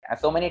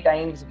So many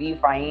times we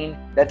find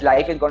that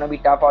life is going to be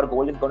tough, our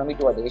goal is going to be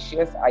too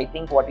audacious. I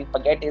think what we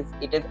forget is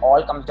it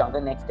all comes down to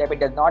the next step.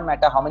 It does not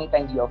matter how many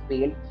times you have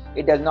failed.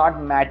 It does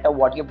not matter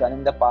what you've done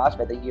in the past,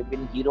 whether you've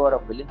been a hero or a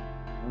villain.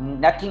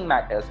 Nothing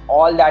matters.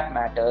 All that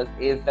matters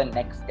is the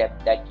next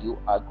step that you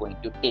are going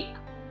to take.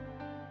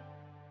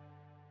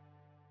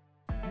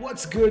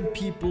 What's good,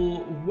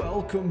 people?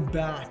 Welcome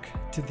back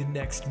to the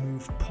Next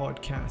Move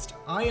podcast.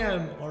 I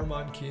am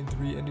Arman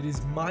Kendri, and it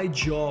is my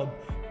job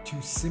to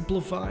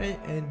simplify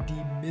and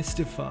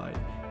demystify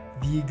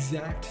the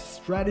exact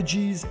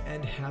strategies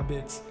and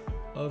habits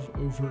of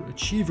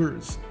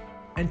overachievers.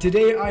 And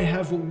today I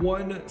have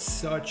one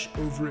such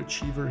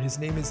overachiever. His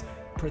name is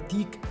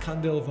Pratik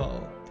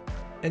Khandelwal,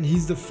 and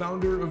he's the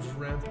founder of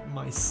Ramp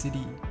My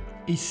City,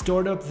 a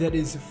startup that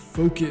is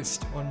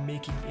focused on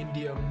making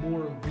India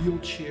more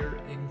wheelchair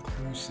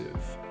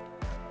inclusive.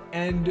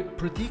 And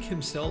Pratik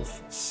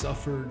himself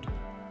suffered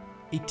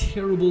a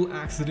terrible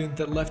accident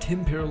that left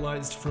him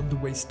paralyzed from the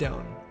waist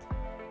down.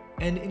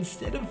 And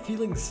instead of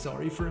feeling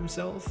sorry for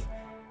himself,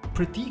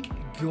 Pratik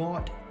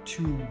got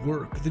to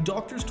work. The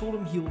doctors told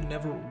him he'll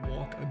never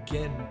walk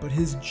again, but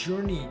his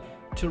journey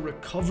to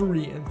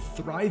recovery and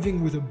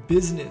thriving with a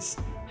business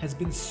has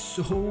been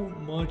so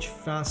much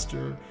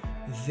faster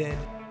than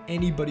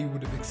anybody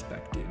would have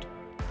expected.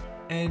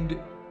 And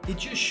it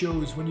just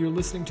shows when you're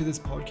listening to this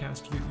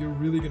podcast, you're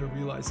really going to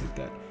realize it,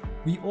 that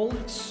we all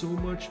have so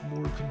much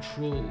more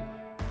control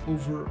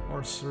over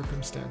our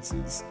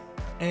circumstances,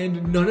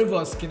 and none of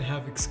us can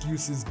have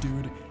excuses,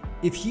 dude.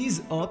 If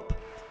he's up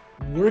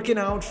working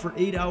out for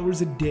 8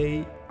 hours a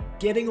day,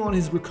 getting on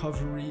his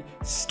recovery,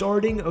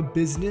 starting a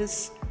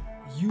business,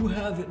 you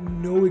have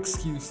no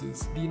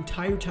excuses. The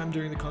entire time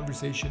during the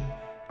conversation,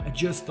 I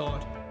just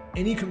thought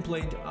any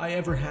complaint I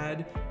ever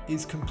had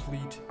is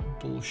complete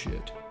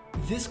bullshit.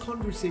 This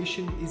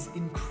conversation is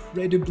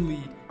incredibly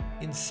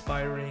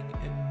inspiring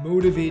and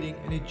motivating,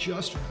 and it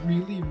just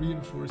really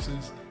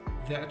reinforces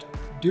that,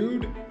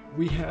 dude,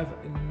 we have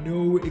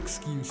no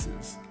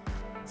excuses.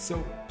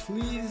 So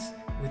please,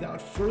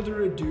 without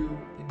further ado,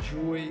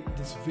 enjoy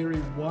this very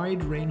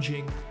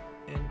wide-ranging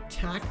and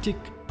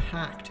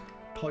tactic-packed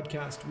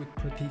podcast with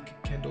Pratik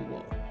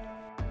Khandelwal.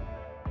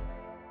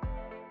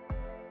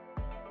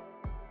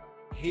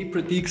 Hey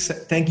Pratik,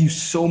 thank you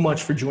so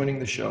much for joining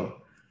the show.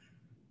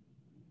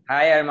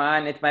 Hi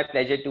Arman, it's my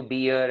pleasure to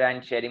be here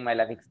and sharing my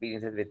life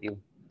experiences with you.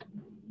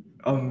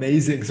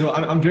 Amazing. So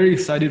I'm very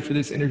excited for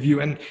this interview,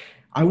 and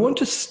I want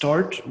to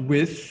start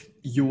with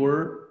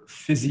your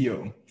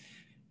physio.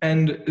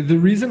 And the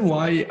reason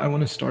why I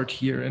want to start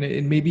here, and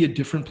it may be a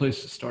different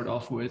place to start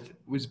off with,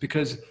 was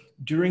because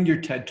during your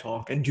TED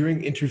Talk and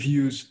during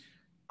interviews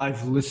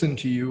I've listened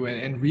to you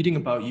and reading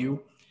about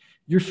you,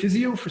 your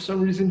physio for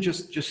some reason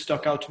just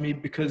stuck out to me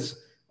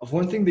because of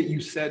one thing that you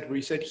said, where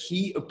you said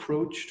he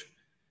approached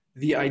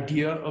the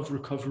idea of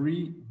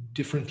recovery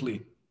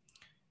differently,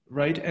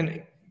 right?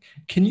 And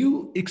can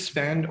you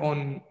expand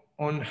on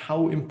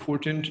how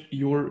important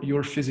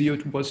your physio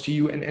was to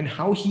you, and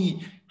how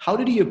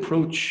did he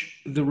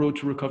approach the road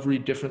to recovery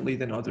differently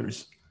than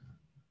others?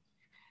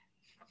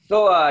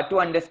 So to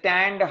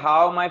understand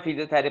how my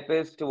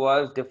physiotherapist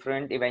was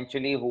different,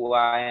 eventually who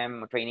I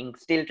am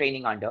still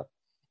training under,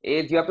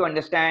 is you have to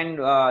understand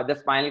the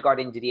spinal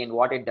cord injury and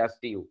what it does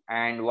to you,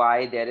 and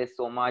why there is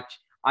so much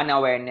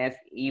unawareness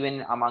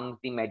even among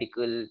the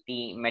medical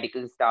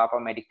staff or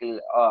medical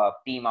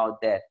team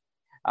out there.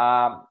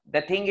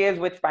 The thing is,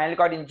 with spinal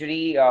cord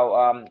injury,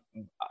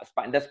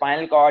 the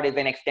spinal cord is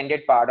an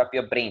extended part of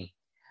your brain.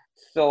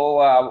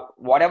 So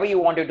whatever you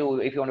want to do,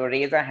 if you want to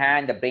raise a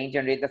hand, the brain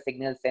generates the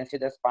signal, sends to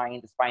the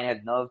spine has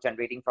nerves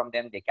generating from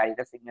them, they carry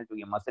the signal to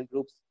your muscle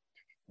groups,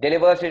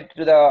 delivers it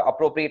to the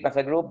appropriate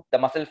muscle group, the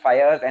muscle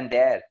fires, and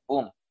there,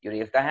 boom, you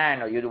raise the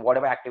hand or you do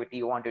whatever activity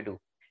you want to do.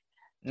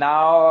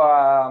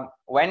 Now,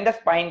 when the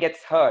spine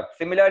gets hurt,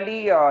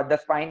 similarly, the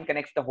spine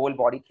connects the whole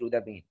body through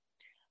the brain.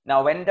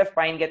 Now, when the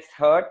spine gets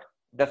hurt,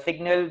 the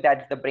signal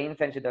that the brain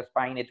sends to the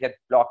spine, it gets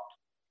blocked.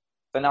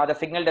 So now the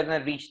signal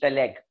doesn't reach the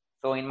leg.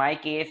 So in my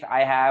case,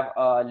 I have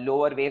a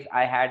lower waist.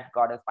 I had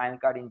got a spinal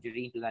cord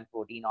injury in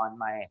 2014 on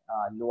my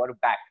lower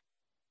back.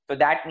 So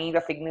that means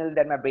the signal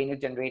that my brain is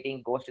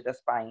generating goes to the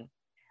spine,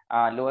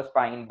 lower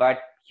spine. But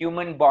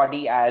human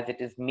body, as it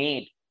is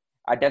made,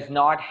 does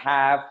not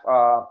have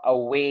a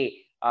way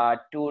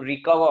to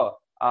recover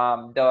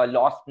the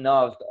lost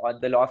nerves or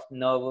the lost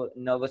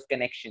nervous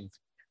connections.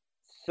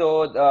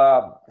 So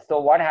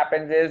what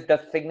happens is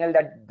the signal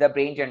that the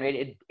brain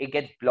generates, it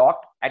gets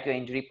blocked at your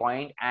injury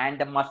point, and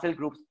the muscle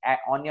groups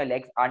on your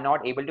legs are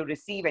not able to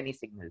receive any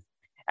signals.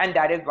 And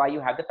that is why you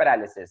have the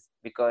paralysis,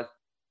 because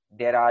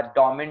there are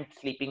dormant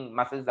sleeping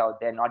muscles out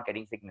there not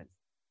getting signals.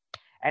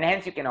 And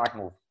hence you cannot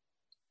move.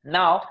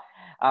 Now,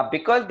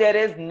 because there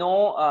is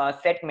no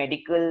set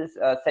medical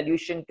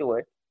solution to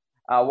it,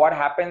 what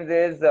happens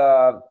is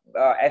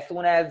as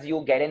soon as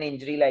you get an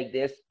injury like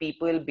this,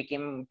 people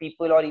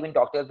or even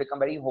doctors become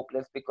very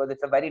hopeless, because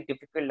it's a very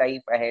difficult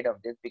life ahead of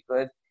this,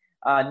 because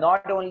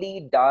not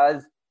only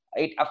does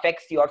it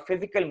affects your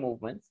physical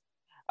movements,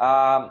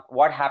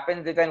 what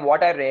happens is, and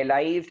what I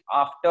realized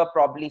after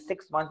probably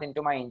 6 months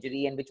into my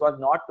injury, and which was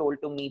not told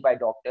to me by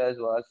doctors,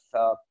 was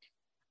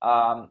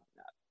um,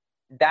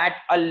 that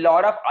a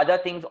lot of other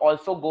things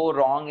also go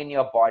wrong in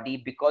your body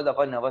because of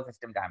a nervous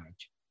system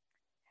damage.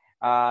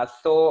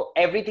 So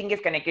everything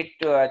is connected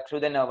through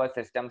the nervous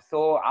system.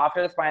 So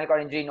after the spinal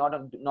cord injury,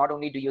 not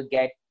only do you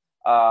get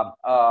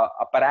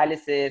a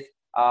paralysis,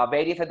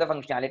 various other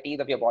functionalities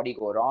of your body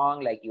go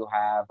wrong. Like you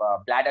have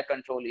bladder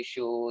control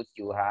issues,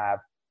 you have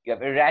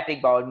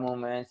erratic bowel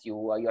movements,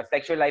 your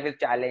sexual life is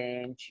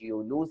challenged,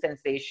 you lose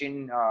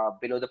sensation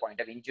below the point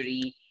of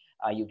injury,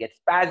 you get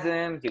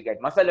spasms, you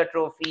get muscle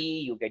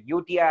atrophy, you get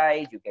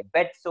UTIs, you get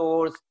bed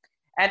sores,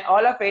 and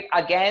all of it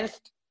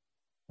against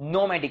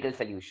no medical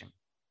solution.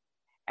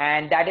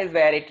 And that is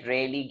where it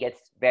really gets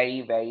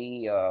very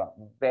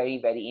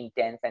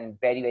intense and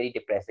very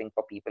depressing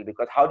for people,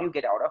 because how do you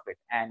get out of it?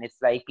 And it's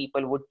like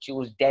people would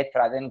choose death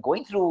rather than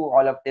going through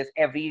all of this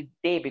every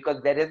day,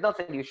 because there is no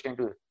solution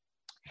to it.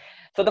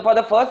 So for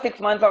the first 6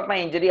 months of my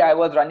injury, I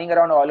was running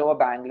around all over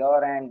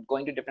Bangalore and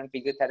going to different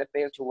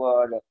physiotherapists who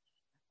were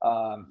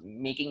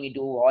making me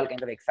do all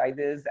kinds of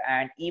exercises.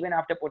 And even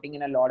after putting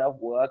in a lot of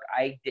work,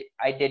 I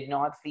did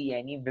not see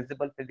any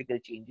visible physical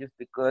changes,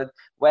 because,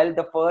 well,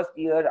 the first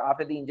year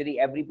after the injury,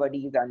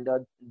 everybody is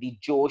under the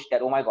josh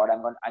that, oh my God,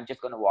 I'm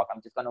just going to walk.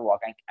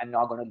 I'm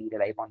not going to lead a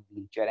life on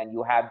wheelchair. And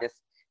you have this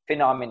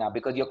phenomena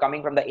because you're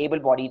coming from the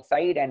able-bodied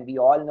side, and we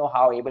all know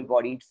how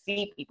able-bodied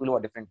see people who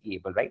are differently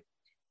able, right?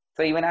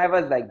 So even I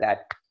was like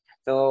that.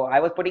 So I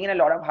was putting in a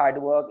lot of hard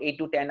work, 8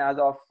 to 10 hours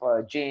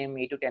of gym,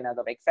 8 to 10 hours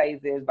of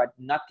exercises, but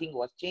nothing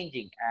was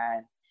changing.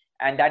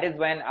 And that is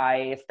when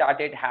I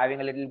started having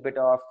a little bit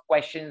of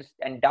questions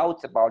and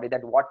doubts about it,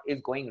 that what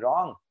is going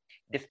wrong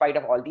despite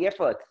of all the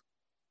efforts.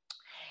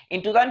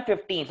 In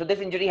 2015, so this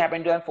injury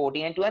happened in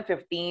 2014. In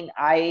 2015,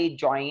 I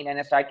joined and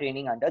I started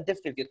training under this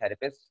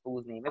physiotherapist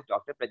whose name is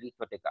Dr. Pradeep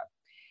Thotekar.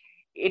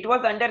 It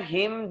was under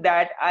him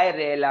that I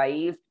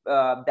realized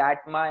that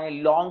my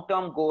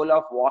long-term goal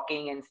of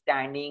walking and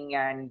standing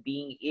and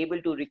being able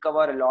to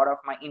recover a lot of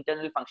my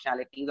internal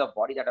functionalities of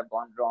body that have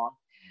gone wrong,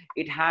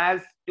 it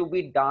has to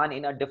be done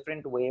in a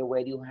different way,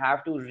 where you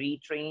have to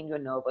retrain your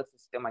nervous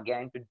system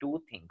again to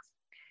do things.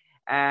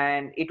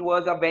 And it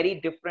was a very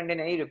different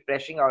and very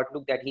refreshing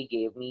outlook that he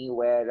gave me,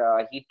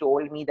 where he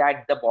told me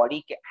that the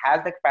body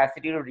has the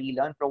capacity to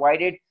relearn,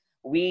 provided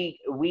we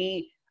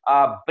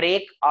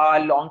break our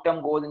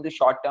long-term goals into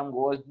short-term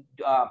goals.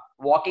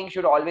 Walking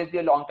should always be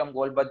a long-term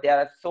goal, but there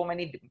are so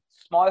many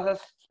smaller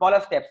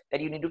steps that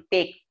you need to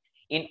take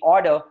in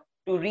order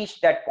to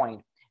reach that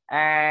point.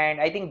 And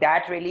I think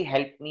that really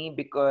helped me,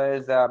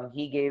 because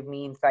he gave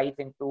me insights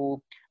into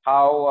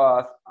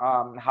how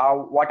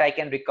what I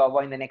can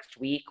recover in the next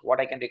week, what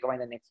I can recover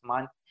in the next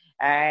month,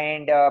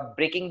 and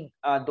breaking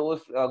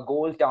those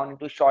goals down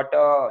into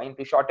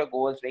shorter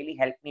goals really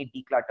helped me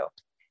declutter,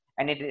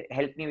 and it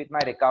helped me with my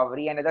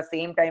recovery. And at the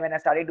same time, when I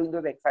started doing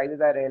those exercises,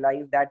 I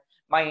realized that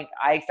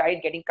I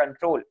started getting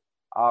control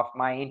of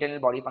my internal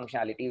body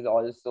functionalities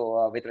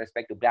also. With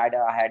respect to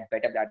bladder, I had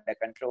better bladder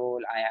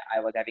control. I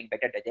was having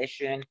better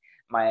digestion.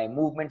 My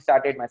movement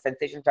started, my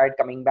sensation started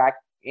coming back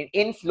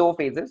in slow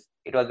phases.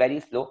 It was very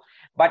slow,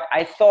 but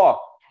I saw,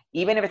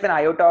 even if it's an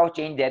iota of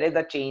change, there is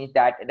a change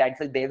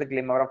there's a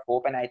glimmer of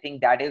hope. And I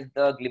think that is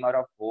the glimmer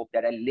of hope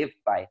that I live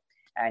by.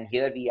 And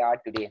here we are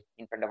today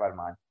in front of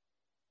Arman.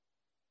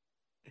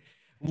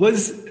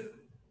 Was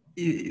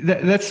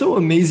that's so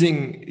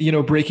amazing,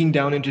 breaking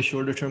down into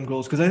shorter term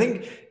goals, because I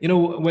think,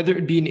 whether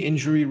it be an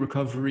injury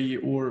recovery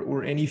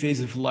or any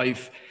phase of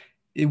life,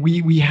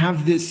 we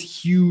have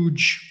this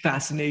huge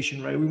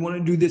fascination, right? We want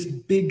to do this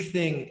big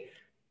thing,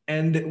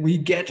 and we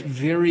get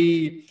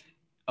very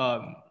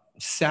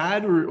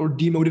sad or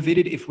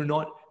demotivated if we're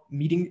not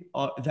meeting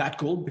that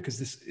goal,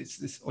 because it's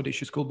this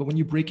audacious goal. But when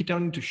you break it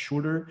down into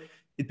shorter,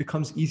 it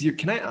becomes easier.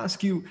 Can I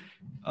ask you,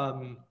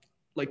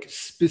 like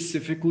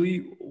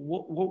specifically,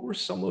 what were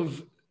some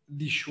of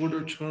the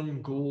shorter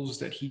term goals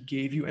that he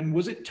gave you? And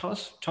was it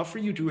tough for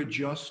you to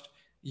adjust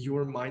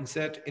your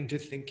mindset into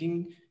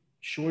thinking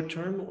short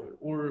term,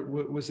 or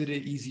was it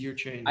an easier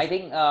change? I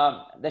think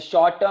the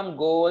short term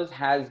goals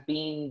has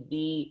been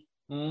the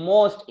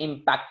most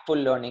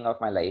impactful learning of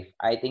my life.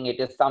 I think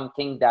it is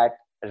something that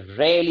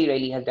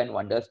really has done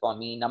wonders for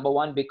me. Number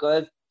one,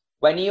 because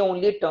when you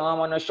only term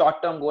on a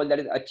short term goal that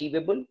is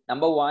achievable,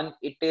 number one,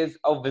 it is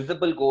a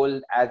visible goal,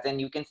 as in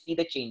you can see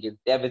the changes.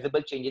 There are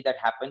visible changes that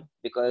happen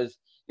because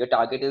your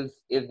target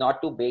is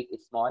not too big,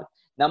 it's small.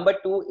 Number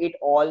two, it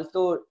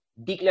also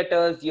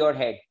declutters your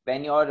head.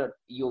 When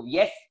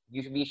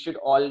we should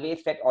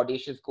always set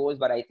audacious goals,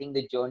 but I think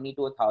the journey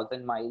to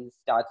 1,000 miles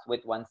starts with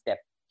one step.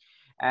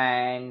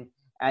 And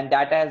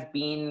that has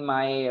been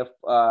my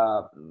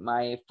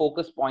my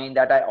focus point,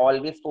 that I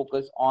always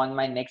focus on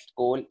my next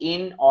goal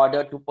in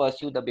order to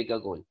pursue the bigger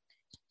goal.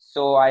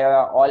 So I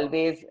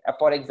always,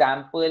 for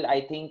example,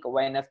 I think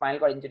when a spinal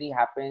cord injury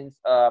happens,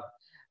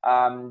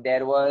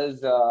 there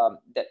was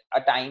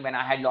a time when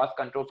I had lost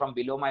control from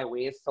below my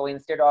waist. So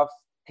instead of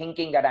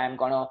thinking that I'm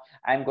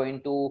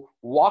going to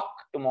walk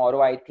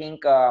tomorrow. I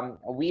think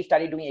we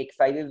started doing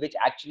exercises which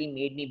actually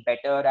made me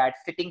better at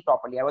sitting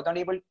properly. I was not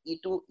able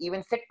to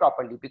even sit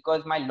properly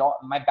because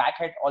my back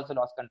had also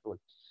lost control.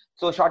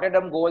 So shorter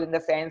term goal in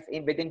the sense,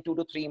 in within 2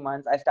 to 3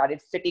 months, I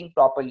started sitting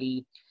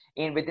properly.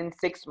 In within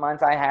 6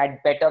 months, I had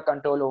better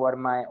control over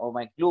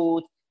my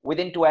glutes.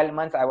 Within 12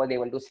 months, I was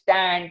able to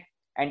stand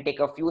and take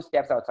a few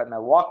steps outside my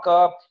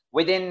walker.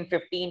 Within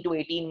 15 to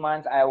 18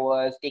 months, I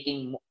was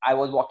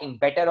walking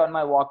better on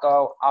my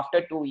walker.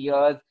 After 2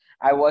 years,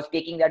 I was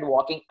taking that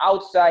walking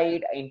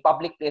outside in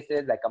public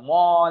places like a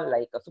mall,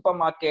 like a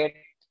supermarket.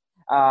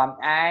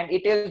 And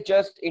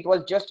it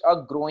was just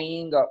a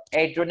growing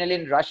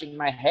adrenaline rush in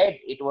my head.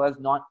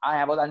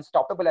 I was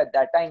unstoppable at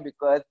that time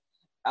because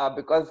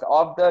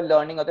of the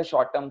learning of the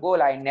short term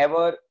goal. I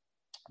never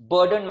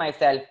burdened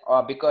myself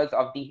because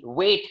of the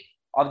weight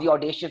of the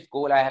audacious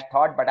goal I had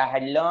thought, but I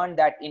had learned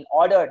that in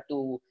order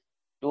to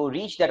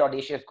reach that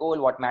audacious goal,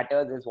 what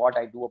matters is what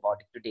I do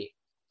about it today.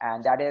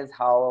 And that is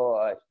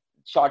how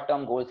short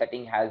term goal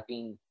setting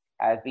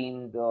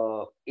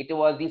it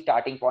was the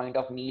starting point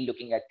of me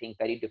looking at things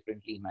very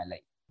differently in my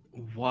life.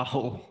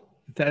 Wow,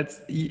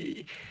 that's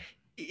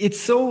it's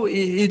so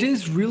it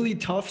is really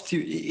tough to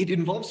it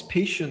involves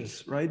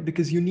patience, right?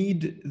 Because you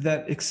need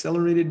that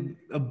accelerated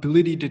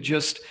ability to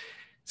just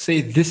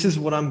say this is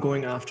what I'm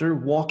going after.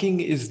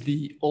 Walking is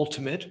the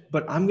ultimate,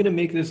 but I'm going to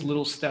make this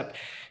little step.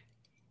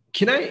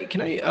 Can I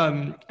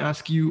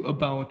ask you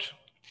about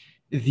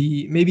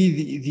the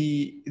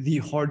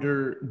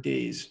harder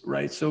days,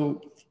 right?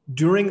 So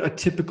during a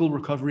typical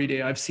recovery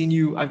day, I've seen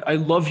you. I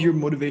love your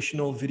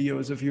motivational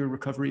videos of your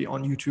recovery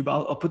on YouTube.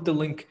 I'll put the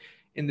link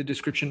in the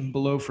description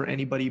below for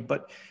anybody.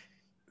 But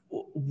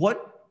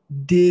what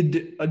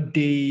did a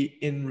day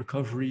in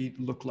recovery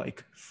look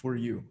like for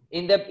you?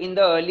 In the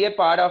earlier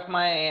part of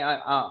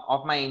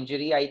my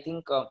injury, I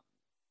think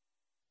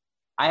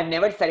I have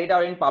never said it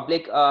out in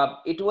public. I've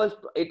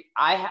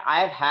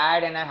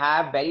had and I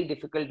have very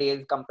difficult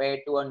days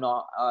compared to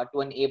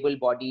to an able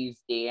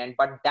body's day,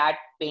 but that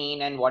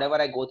pain and whatever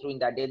I go through in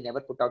that day is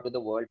never put out to the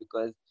world,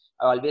 because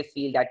I always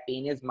feel that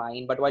pain is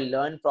mine. But what I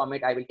learn from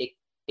it, I will take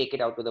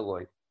it out to the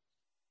world.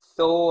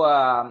 So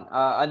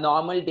a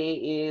normal day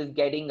is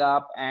getting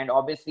up, and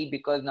obviously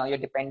because now you're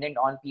dependent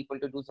on people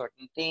to do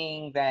certain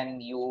things,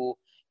 and you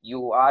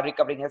are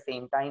recovering at the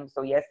same time.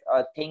 So yes,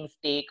 things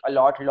take a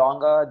lot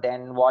longer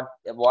than what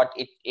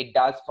it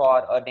does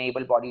for an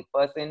able-bodied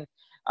person.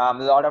 A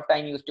lot of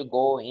time used to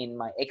go in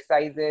my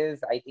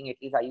exercises. I think at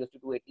least I used to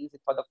do, at least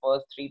for the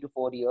first 3 to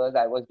 4 years,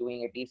 I was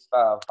doing at least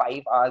 5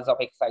 hours of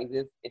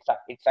exercises.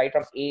 It's right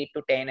from 8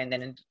 to 10, and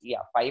then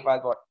 5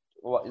 hours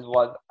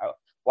was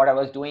what I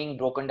was doing,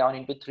 broken down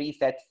into 3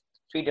 sets,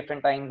 3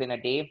 different times in a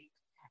day.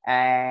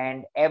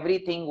 And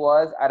everything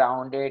was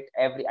around it.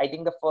 I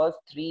think the first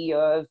 3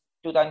 years,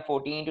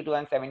 2014 to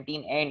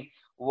 2017 end,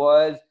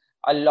 was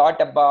a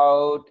lot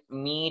about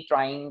me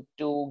trying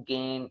to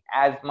gain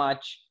as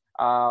much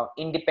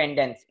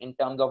independence in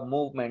terms of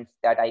movements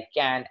that I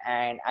can.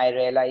 And I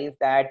realized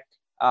that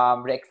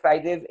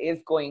exercises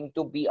is going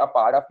to be a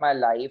part of my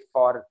life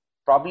for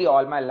probably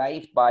all my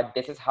life, but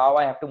this is how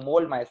I have to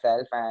mold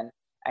myself and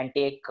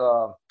take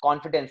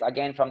confidence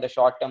again from the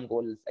short-term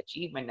goals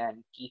achievement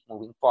and keep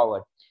moving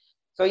forward.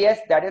 So yes,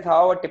 that is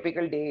how a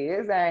typical day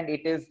is, and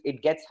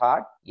it gets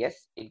hard.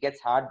 Yes, it gets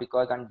hard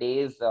because on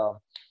days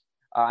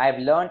I have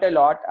learned a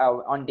lot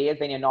on days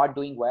when you're not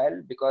doing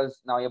well, because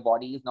now your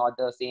body is not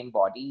the same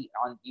body.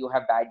 You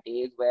have bad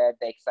days where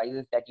the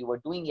exercises that you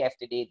were doing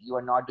yesterday, you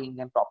are not doing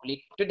them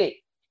properly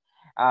today,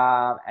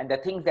 and the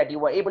things that you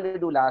were able to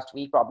do last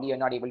week, probably you're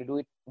not able to do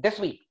it this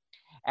week.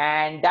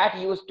 And that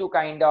used to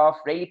kind of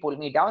really pull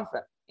me down,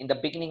 sir. In the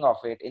beginning of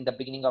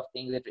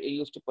things, it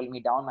used to pull me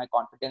down, my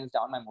confidence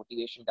down, my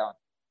motivation down.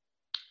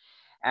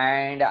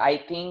 And I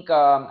think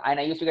and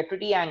I used to get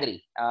pretty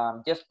angry.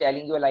 Just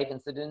telling you a life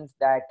incidents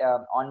that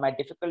on my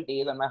difficult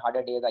days, on my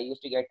harder days, I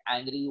used to get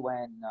angry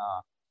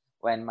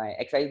when my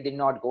exercise did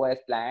not go as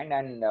planned,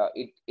 and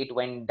it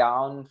went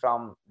down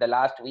from the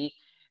last week.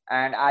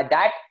 And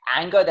that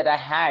anger that I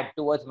had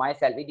towards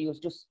myself, it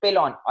used to spill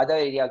on other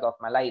areas of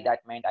my life. That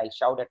meant I'll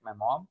shout at my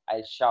mom,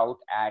 I'll shout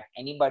at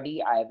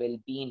anybody, I will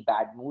be in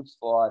bad moods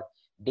for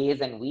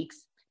days and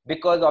weeks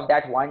because of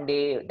that one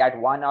day, that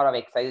 1 hour of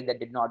exercise that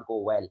did not go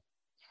well.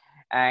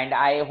 And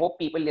I hope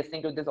people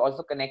listening to this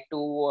also connect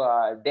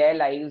to their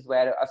lives,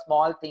 where a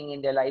small thing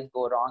in their lives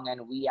go wrong,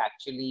 and we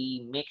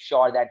actually make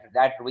sure that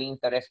that ruins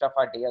the rest of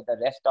our day or the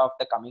rest of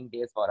the coming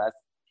days for us.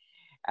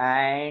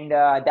 And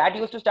that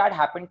used to start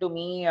happen to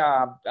me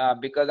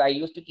because I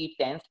used to keep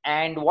tense.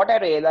 And what I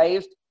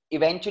realized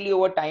eventually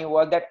over time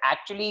was that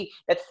actually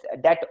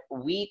that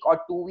week or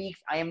 2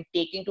 weeks I am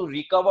taking to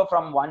recover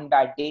from one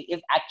bad day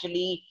is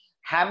actually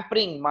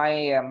hampering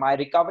my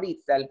recovery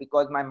itself,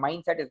 because my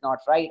mindset is not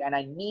right and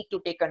I need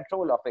to take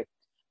control of it.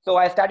 So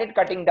I started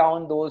cutting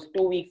down those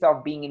 2 weeks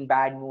of being in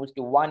bad moods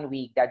to 1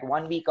 week, that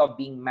 1 week of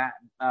being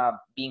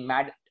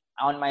mad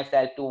on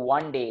myself to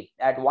one day,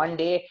 at one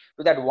day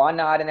to that 1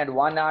 hour, and at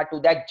 1 hour to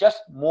that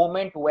just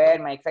moment where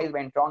my exercise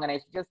went wrong. And I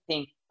used to just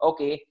think,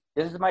 okay,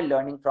 this is my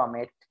learning from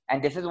it,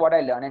 and this is what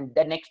I learned. And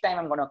the next time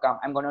I'm gonna come,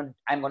 I'm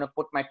gonna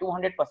put my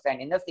 200%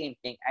 in the same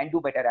thing and do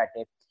better at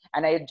it.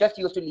 And I just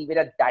used to leave it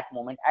at that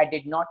moment. I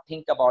did not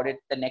think about it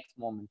the next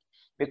moment,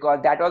 because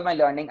that was my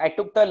learning. I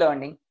took the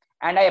learning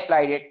and I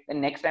applied it the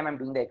next time I'm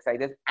doing the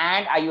exercises,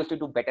 and I used to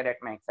do better at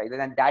my exercises,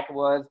 and that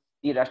was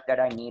the rush that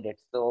I needed.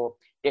 So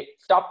it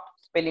stopped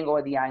spilling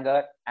over the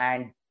anger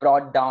and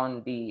brought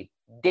down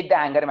did the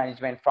anger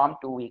management from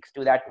 2 weeks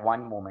to that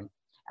one moment.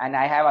 And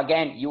I have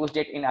again used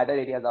it in other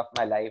areas of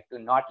my life to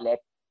not let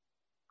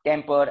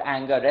temper,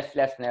 anger,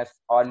 restlessness,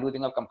 or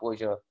losing of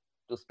composure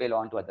to spill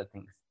on to other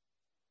things.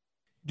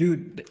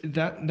 Dude,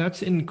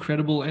 that's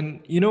incredible.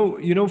 And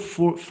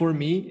for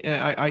me,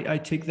 I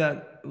take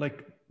that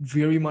like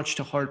very much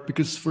to heart,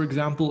 because for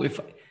example,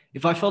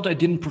 if I felt I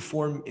didn't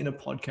perform in a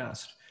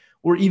podcast,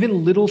 or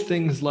even little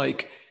things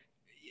like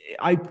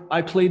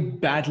I played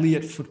badly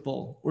at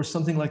football or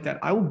something like that,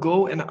 I will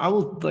go and I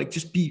will like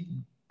just be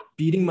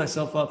beating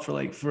myself up for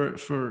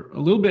a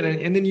little bit,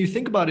 and then you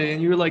think about it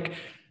and you're like,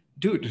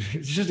 dude,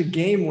 it's just a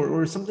game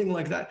or something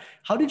like that.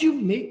 How did you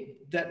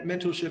make that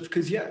mental shift?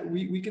 Because yeah,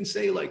 we can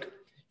say like,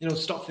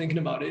 stop thinking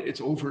about it,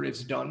 it's over,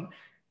 it's done.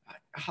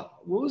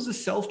 What was the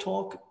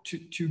self-talk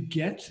to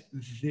get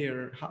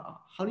there?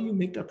 How do you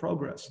make that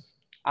progress?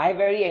 I have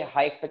very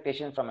high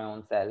expectations from my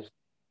own self,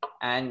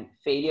 and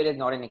failure is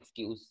not an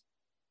excuse,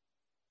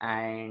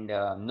 and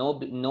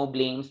no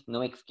blames,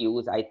 no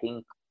excuse, I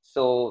think.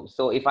 So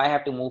if I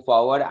have to move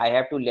forward, I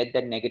have to let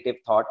that negative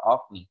thought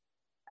off me.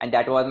 And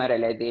that was my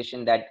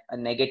realization, that a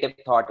negative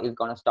thought is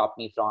going to stop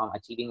me from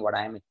achieving what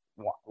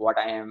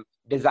I am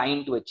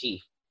designed to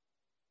achieve.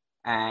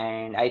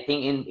 And I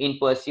think in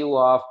pursuit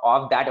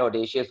of that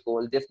audacious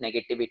goal, this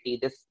negativity,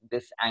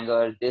 this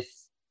anger,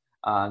 this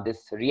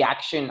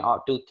reaction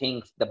to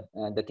things,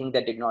 the things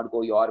that did not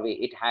go your way,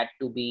 it had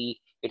to be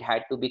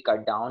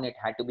cut down. It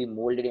had to be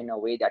molded in a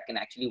way that can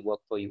actually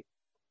work for you.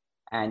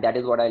 And that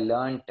is what I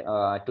learned,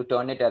 to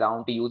turn it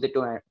around, to use it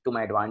to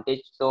my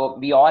advantage. So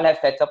we all have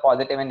sets of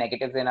positive and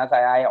negatives in us.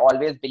 I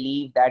always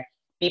believe that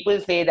people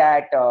say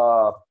that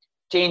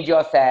change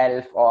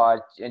yourself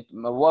or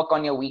work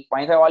on your weak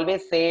points. I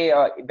always say,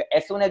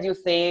 as soon as you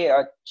say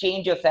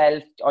change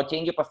yourself or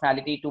change your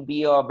personality to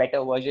be a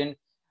better version,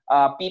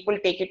 people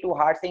take it too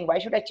hard, saying, why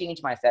should I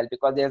change myself?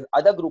 Because there's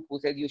other group who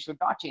says you should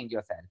not change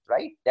yourself,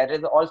 right? That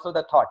is also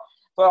the thought.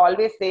 So I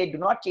always say, do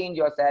not change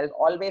yourself,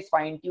 always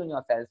fine tune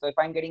yourself. So if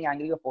I'm getting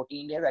angry for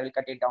 14 days, I will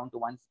cut it down to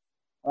once,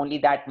 only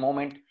that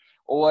moment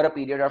over a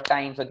period of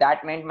time. So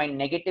that meant my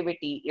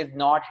negativity is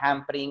not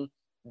hampering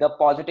the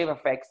positive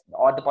effects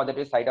or the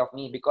positive side of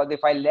me. Because if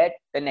I let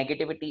the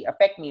negativity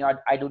affect me,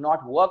 or I do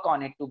not work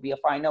on it to be a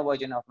finer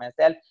version of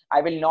myself,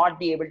 I will not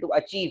be able to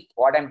achieve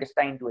what I'm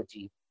destined to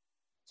achieve.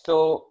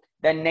 So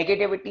the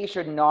negativity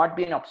should not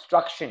be an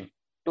obstruction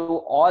to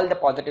all the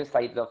positive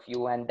sides of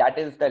you. And that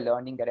is the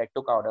learning that I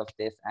took out of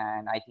this.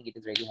 And I think it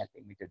is really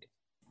helping me today.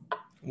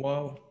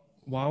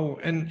 Wow.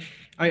 And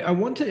I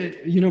want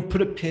to,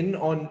 put a pin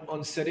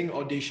on setting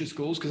audacious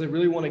goals, because I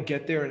really want to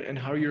get there and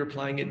how you're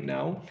applying it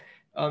now.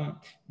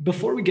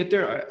 Before we get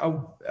there,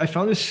 I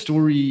found a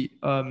story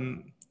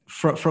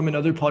from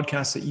another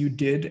podcast that you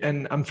did,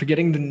 and I'm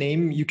forgetting the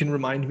name. You can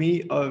remind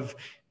me of,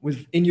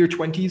 with In Your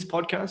 20s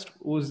podcast.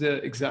 What was the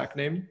exact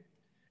name?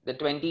 The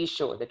 20s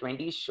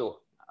show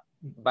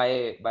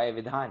by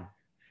Vidhan.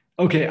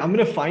 Okay, I'm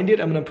going to find it.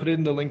 I'm going to put it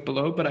in the link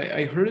below, but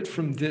I heard it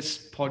from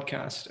this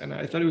podcast and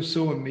I thought it was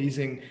so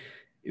amazing.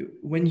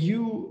 When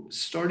you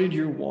started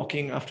your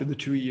walking after the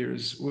 2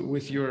 years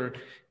with your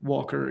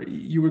walker,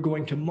 you were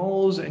going to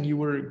malls and you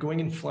were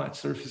going in flat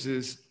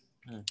surfaces.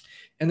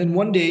 And then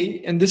one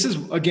day, and this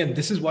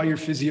is why your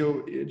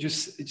physio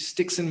it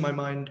sticks in my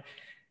mind.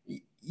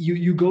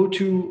 You go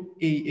to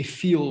a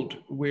field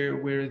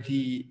where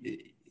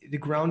the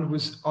ground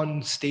was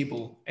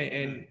unstable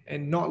and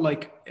not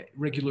like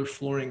regular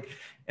flooring.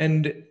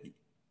 And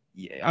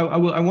I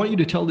want you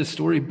to tell this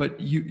story, but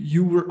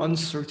you were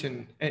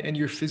uncertain and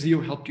your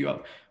physio helped you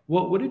out.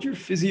 What did your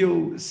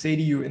physio say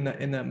to you in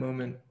that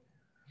moment?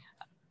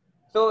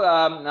 So,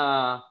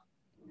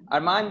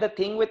 Arman, the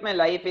thing with my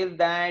life is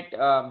that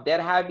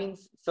there have been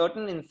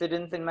certain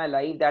incidents in my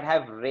life that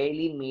have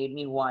really made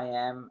me who I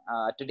am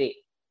today.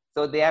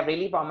 So they have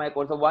really formed my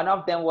core. So one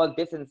of them was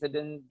this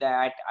incident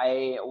that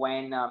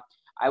when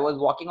I was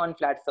walking on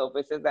flat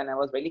surfaces and I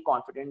was really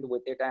confident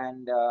with it,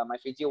 and my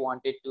physio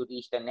wanted to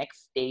reach the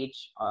next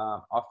stage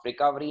of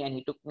recovery, and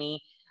he took me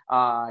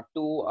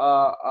to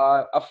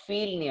a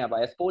field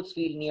nearby, a sports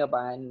field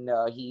nearby, and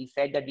he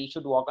said that we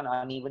should walk on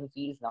uneven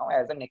fields now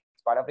as the next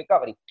part of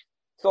recovery.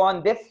 So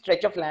on this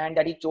stretch of land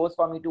that he chose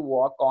for me to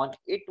walk on,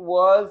 it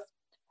was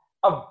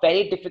a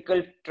very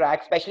difficult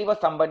track, especially for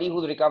somebody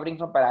who's recovering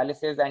from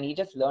paralysis and he's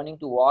just learning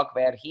to walk,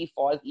 where he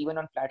falls even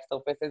on flat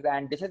surfaces.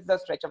 And this is the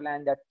stretch of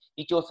land that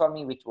he chose for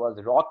me, which was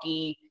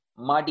rocky,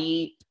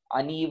 muddy,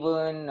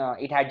 uneven.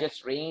 It had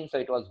just rained, so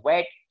it was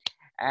wet.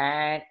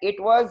 And it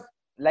was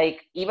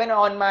like, even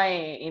on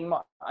in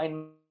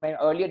my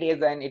earlier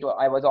days when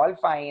I was all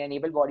fine and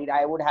able-bodied,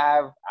 I would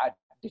have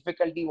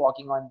difficulty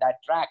walking on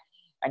that track.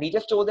 And he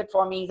just chose it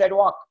for me. He said,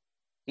 walk.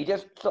 He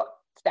just, so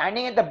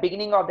standing at the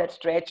beginning of that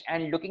stretch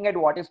and looking at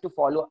what is to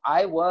follow,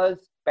 I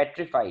was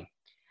petrified.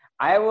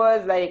 I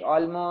was like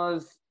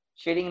almost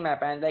shitting my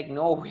pants, like,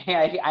 no way,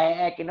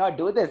 I cannot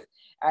do this.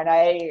 And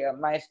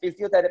my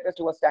physiotherapist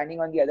who was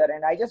standing on the other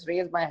end, I just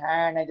raised my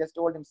hand. I just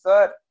told him,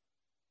 sir,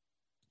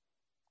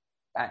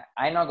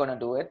 I'm not gonna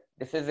do it.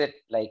 This is it.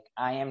 Like,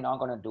 I am not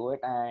gonna do it.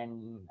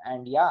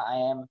 And yeah,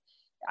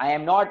 I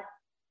am not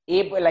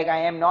able, like, I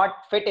am not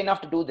fit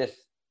enough to do this.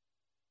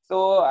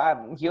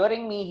 So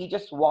hearing me, he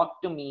just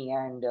walked to me,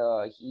 and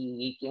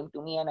he came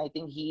to me, and I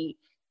think he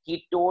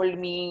told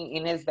me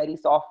in his very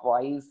soft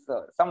voice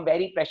some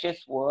very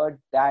precious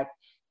words that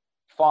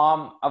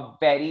form a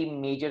very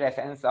major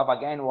essence of,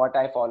 again, what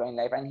I follow in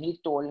life. And he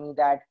told me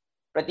that,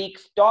 Pratik,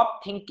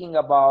 stop thinking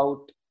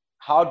about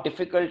how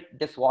difficult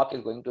this walk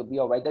is going to be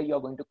or whether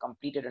you're going to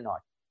complete it or not.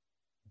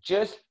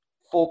 Just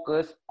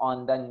focus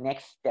on the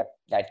next step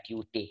that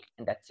you take,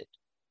 and that's it.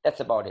 That's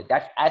about it.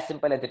 That's as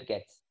simple as it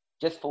gets.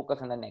 Just focus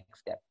on the next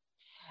step.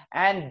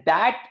 And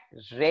that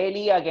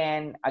really,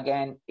 again,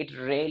 it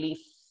really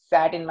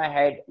sat in my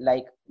head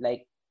like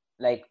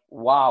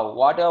wow,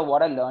 what a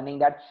learning,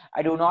 that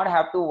I do not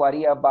have to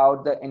worry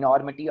about the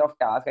enormity of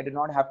task. I do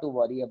not have to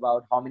worry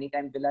about how many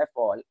times will I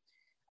fall.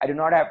 I do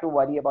not have to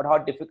worry about how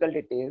difficult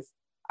it is.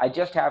 I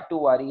just have to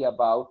worry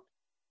about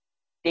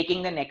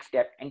taking the next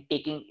step and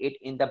taking it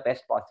in the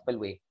best possible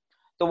way.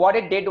 So what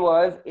it did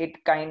was,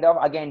 it kind of,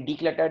 again,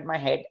 decluttered my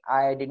head.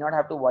 I did not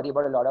have to worry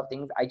about a lot of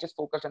things. I just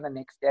focused on the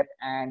next step.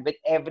 And with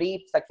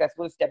every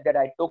successful step that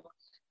I took,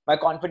 my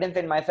confidence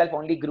in myself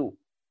only grew.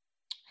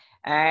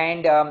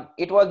 And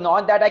it was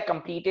not that I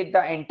completed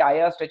the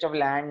entire stretch of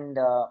land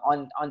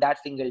on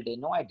that single day.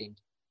 No, I didn't.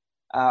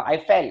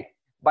 I fell.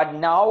 But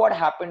now what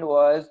happened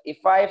was,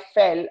 if I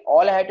fell,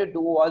 all I had to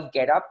do was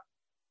get up,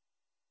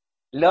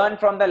 learn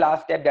from the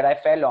last step that I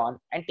fell on,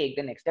 and take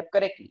the next step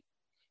correctly.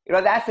 It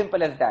was as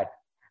simple as that.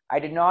 I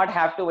did not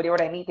have to worry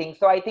about anything.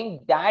 So I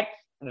think that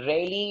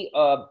really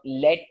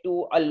led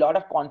to a lot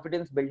of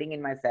confidence building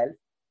in myself.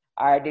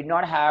 I did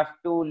not have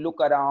to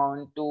look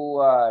around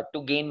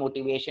to gain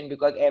motivation,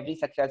 because every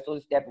successful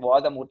step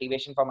was a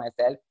motivation for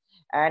myself.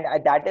 And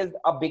that is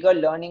a bigger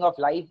learning of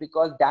life,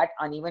 because that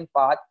uneven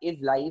path is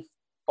life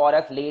for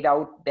us laid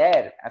out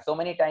there. So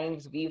many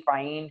times we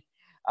find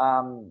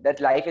that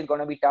life is going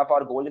to be tough,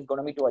 our goal is going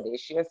to be too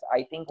audacious.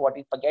 I think what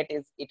we forget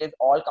is, it is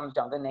all comes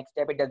down to the next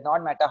step. It does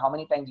not matter how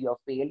many times you have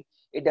failed.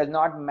 It does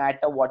not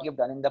matter what you've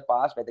done in the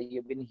past, whether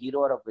you've been a hero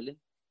or a villain.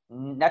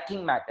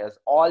 Nothing matters.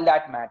 All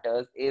that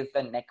matters is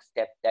the next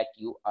step that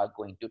you are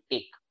going to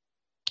take.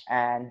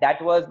 And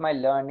that was my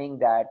learning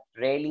that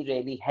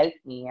really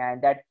helped me,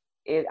 and that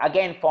is,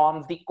 again,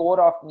 forms the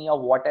core of me,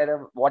 of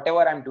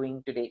whatever I'm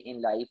doing today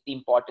in life, the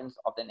importance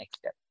of the next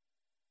step.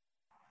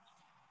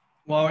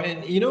 Wow,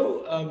 and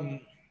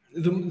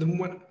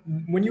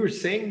when you were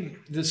saying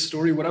this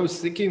story, what I was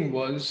thinking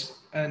was,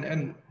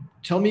 and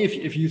tell me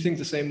if you think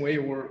the same way,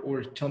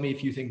 or tell me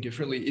if you think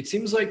differently. It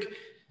seems like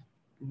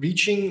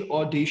reaching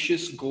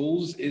audacious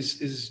goals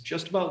is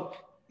just about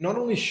not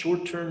only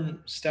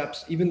short-term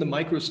steps, even the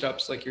micro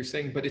steps, like you're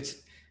saying, but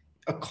it's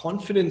a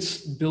confidence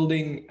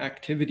building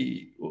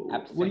activity.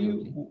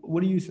 Absolutely.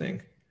 What do you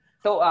think?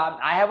 So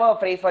I have a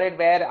phrase for it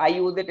where I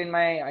use it in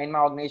my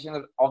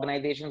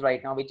organizations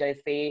right now, which I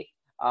say,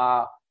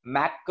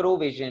 macro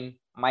vision,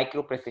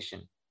 micro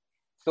precision.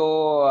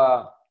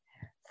 So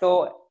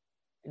so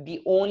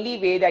the only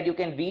way that you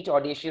can reach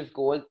audacious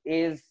goals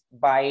is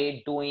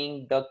by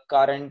doing the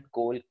current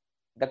goal,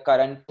 the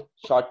current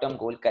short-term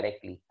goal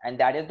correctly, and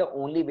that is the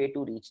only way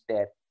to reach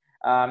there.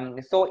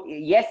 So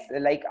yes,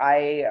 like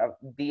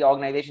the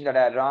organization that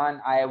I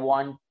run, I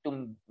want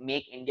to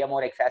make India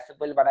more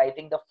accessible, but I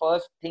think the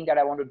first thing that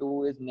I want to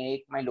do is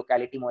make my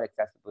locality more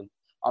accessible,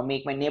 or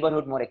make my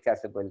neighborhood more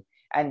accessible.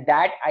 And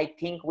that, I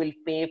think, will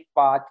pave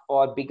path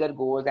for bigger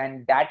goals,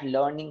 and that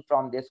learning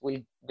from this will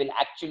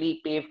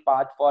actually pave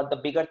path for the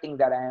bigger things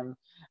that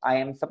I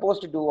am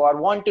supposed to do or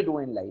want to do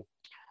in life.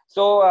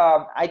 So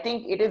I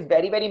think it is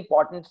very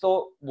important.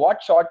 So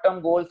what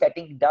short-term goal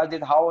setting does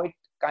is, how it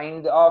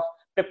kind of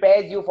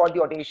prepares you for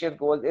the audacious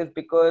goals, is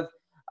because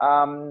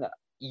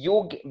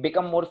you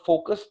become more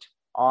focused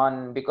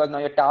on, because now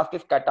your task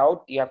is cut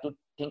out, you have to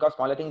think of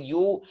smaller things.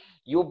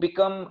 You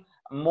become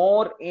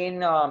more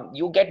in,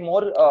 you get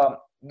more,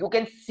 you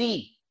can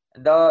see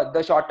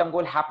the short-term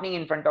goal happening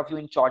in front of you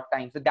in short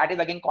time. So that is,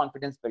 again,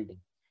 confidence building,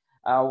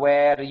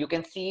 where you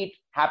can see it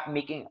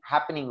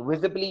happening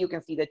visibly. You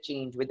can see the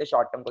change with the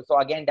short-term goal. So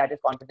again, that is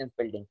confidence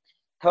building.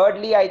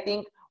 Thirdly, I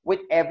think with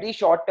every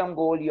short-term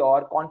goal,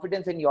 your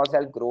confidence in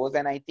yourself grows,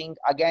 and I think,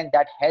 again,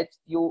 that helps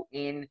you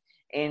in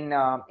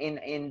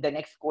the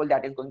next goal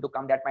that is going to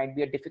come. That might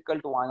be a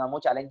difficult one, or more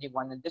challenging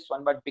one than this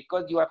one, but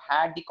because you have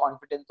had the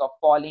confidence of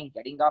falling,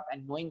 getting up,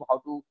 and knowing how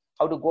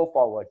to go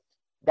forward,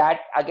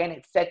 that again,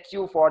 it sets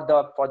you for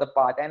the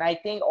path. And I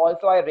think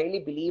also, I really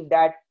believe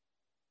that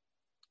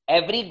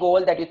every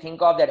goal that you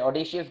think of, that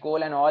audacious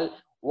goal and all,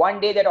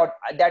 one day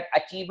that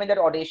achievement, that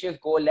audacious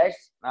goal,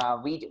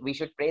 we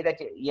should pray that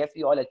yes,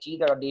 we all achieve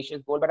that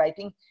audacious goal. But I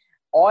think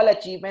all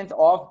achievements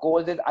of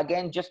goals is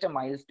again just a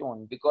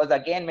milestone, because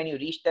again, when you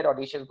reach that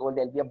audacious goal,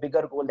 there'll be a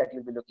bigger goal that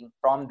you'll be looking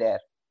from there.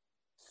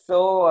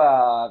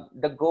 So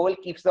the goal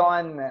keeps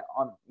on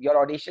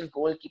your audacious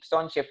goal keeps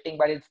on shifting,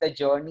 but it's the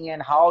journey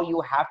and how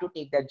you have to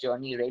take that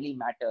journey really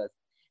matters.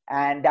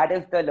 And that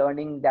is the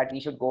learning that we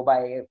should go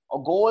by.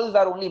 Goals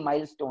are only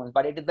milestones,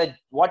 but it is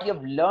what you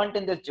have learned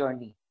in this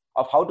journey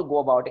of how to go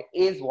about it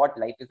is what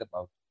life is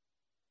about.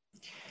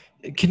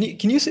 Can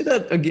you say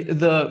that again?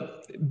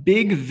 The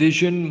big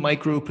vision,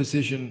 micro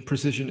precision.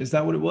 Is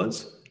that what it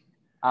was?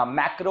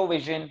 Macro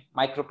vision,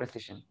 micro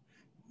precision.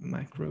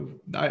 Micro.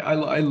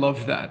 I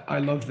love that. I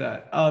love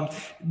that.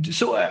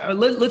 So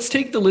let's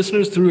take the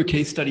listeners through a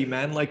case study,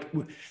 man. Like,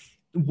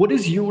 what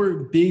is your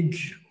big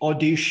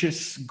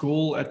audacious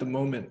goal at the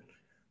moment?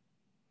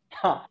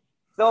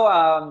 So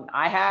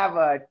I have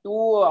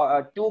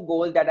two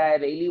goals that I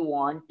really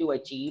want to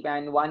achieve,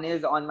 and one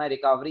is on my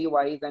recovery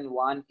wise, and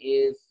one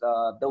is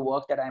the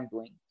work that I'm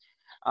doing.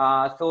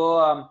 From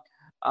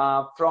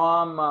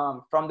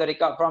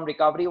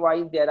recovery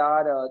wise, there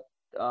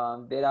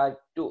are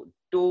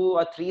two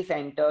or three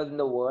centers in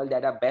the world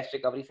that are best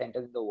recovery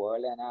centers in the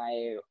world, and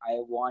I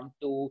want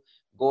to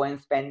go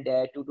and spend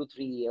there 2 to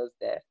 3 years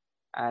there.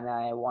 And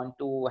I want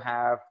to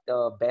have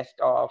the best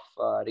of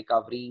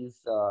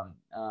recoveries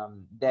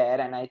there.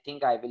 And I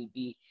think I will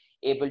be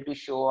able to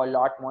show a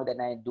lot more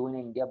than I do in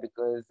India,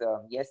 because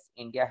yes,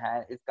 India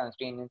is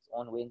constrained in its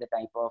own way in the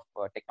type of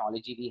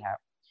technology we have.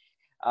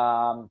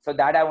 So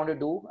that I want to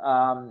do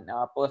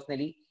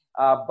personally.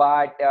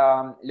 But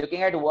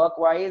looking at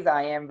work-wise,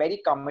 I am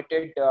very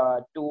committed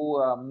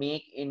to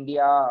make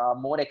India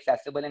more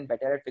accessible and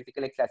better at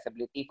physical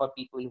accessibility for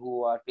people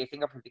who are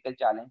facing a physical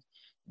challenge.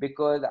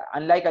 Because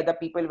unlike other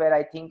people where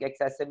I think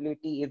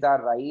accessibility is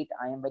our right,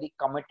 I am very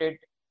committed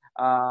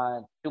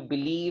to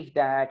believe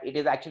that it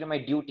is actually my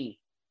duty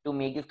to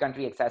make this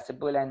country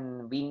accessible.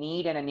 And we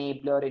need an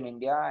enabler in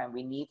India, and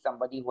we need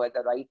somebody who has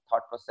the right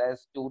thought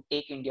process to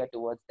take India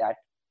towards that.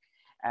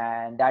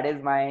 And that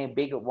is my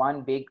big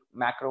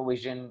macro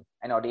vision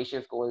and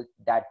audacious goal,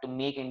 that to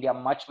make India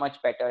much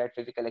better at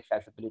physical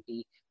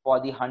accessibility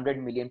for the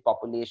 100 million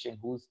population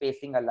who's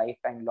facing a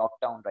lifetime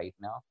lockdown right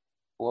now,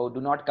 who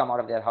do not come out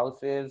of their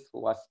houses,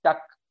 who are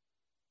stuck.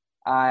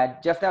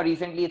 Just now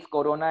recently it's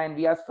Corona, and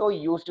we are so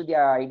used to the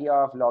idea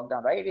of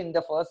lockdown, right? In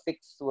the first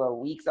 6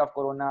 weeks of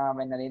Corona,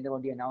 when Narendra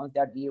Modi announced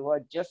that, we were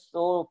just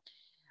so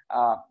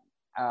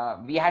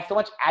we had so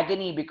much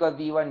agony, because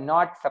we were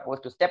not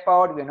supposed to step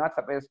out, we were not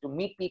supposed to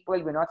meet people,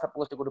 we were not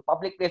supposed to go to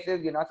public places,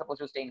 we were not supposed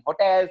to stay in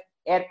hotels,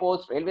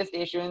 airports, railway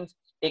stations,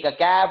 take a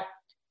cab,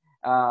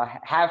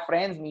 have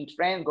friends, meet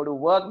friends, go to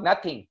work,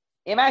 nothing.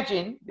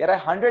 Imagine there are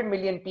 100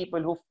 million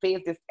people who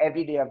face this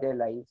every day of their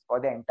lives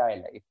for their entire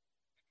life.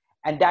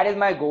 And that is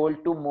my goal,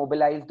 to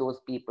mobilize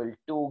those people,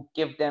 to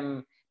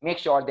make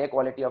sure their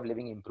quality of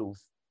living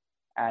improves.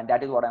 And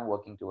that is what I'm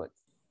working towards.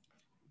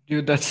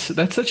 Dude, that's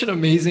such an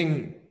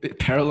amazing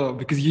parallel,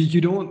 because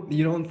you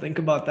don't think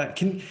about that.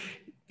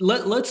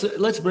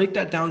 Let's break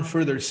that down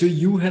further. So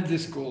you have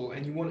this goal,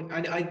 and you want,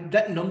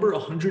 that number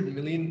 100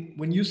 million,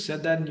 when you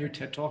said that in your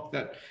TED talk,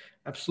 that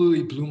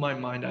absolutely blew my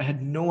mind. I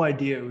had no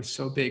idea it was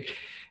so big.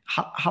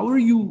 How are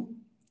you,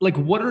 like,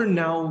 what are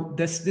now,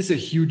 this is a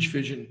huge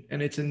vision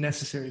and it's a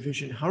necessary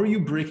vision. How are you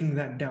breaking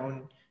that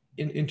down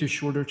into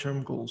shorter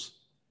term goals?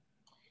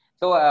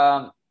 So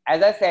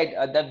as I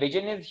said, the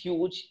vision is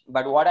huge,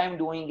 but what I'm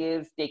doing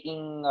is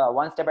taking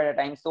one step at a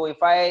time. So if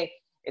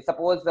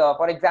suppose,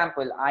 for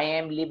example, I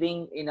am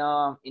living in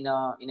a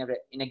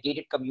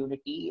gated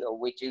community,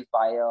 which is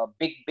by a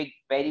big,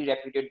 very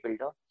reputed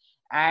builder,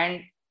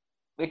 and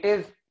it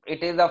is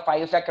a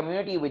 5-star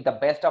community with the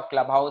best of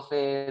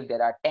clubhouses.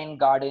 There are 10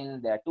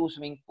 gardens, there are 2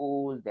 swimming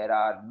pools, there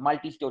are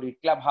multi-storied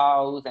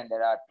clubhouse, and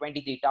there are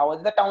 23 towers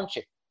in the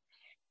township.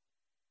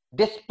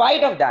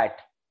 Despite of that,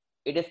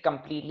 it is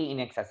completely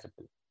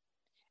inaccessible.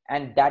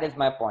 And that is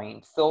my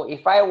point. So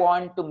if I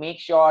want to make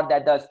sure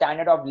that the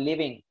standard of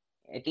living,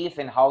 at least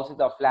in houses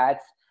or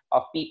flats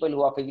of people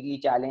who are physically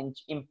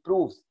challenged,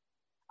 improves,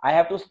 I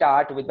have to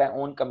start with my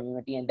own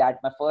community. And that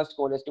my first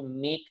goal is to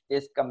make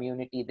this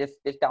community, this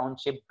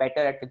township, better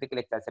at physical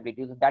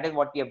accessibility. So that is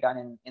what we have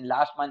done. In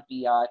last month,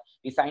 we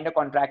signed a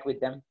contract with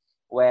them,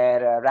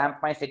 where Ramp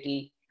My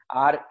City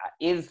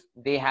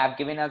they have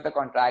given us the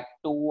contract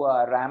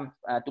to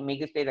make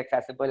this place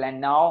accessible.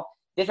 And now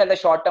this is a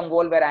short-term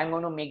goal, where I'm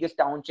going to make this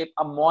township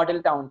a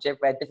model township,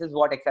 where this is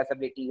what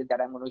accessibility is, that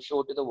I'm going to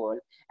show to the world,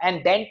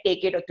 and then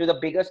take it to the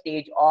bigger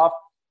stage of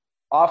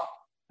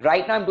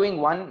right now I'm doing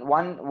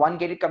one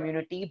gated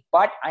community,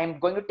 but I'm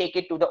going to take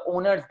it to the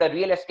owners, the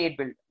real estate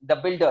the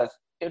builders,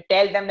 to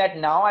tell them that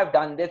now I've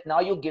done this,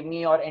 now you give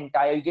me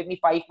you give me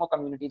 5 more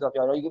communities of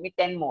yours, or you give me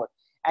 10 more.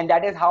 And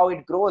that is how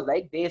it grows.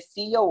 Like, they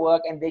see your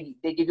work and they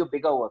give you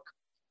bigger work.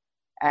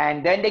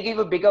 And then they give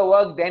you bigger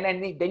work,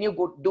 then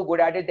you do good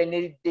at it, then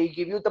they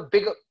give you the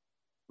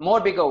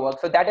bigger work.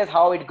 So that is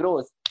how it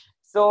grows.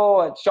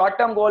 So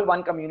short-term goal,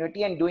 one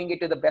community, and doing it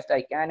to the best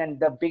I can. And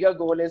the bigger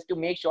goal is to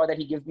make sure that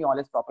he gives me all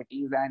his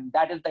properties, and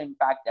that is the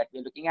impact that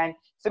we're looking at. And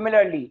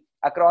similarly,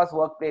 across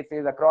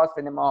workplaces, across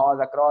cinema halls,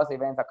 across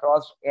events,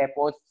 across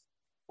airports,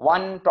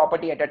 one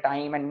property at a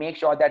time, and make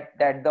sure that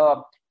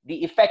the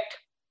effect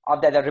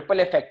of the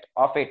ripple effect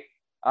of it,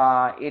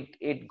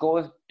 it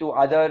goes to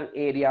other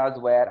areas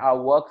where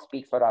our work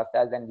speaks for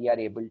ourselves, and we are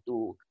able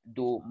to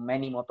do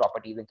many more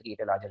properties and create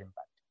a larger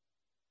impact.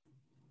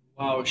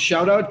 Wow,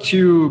 shout out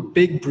to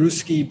Big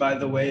Brewski, by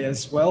the way,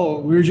 as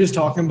well. We were just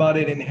talking about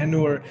it in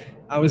Hennur.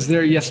 I was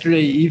there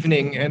yesterday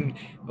evening, and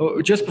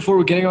just before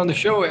we're getting on the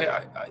show,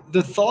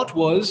 the thought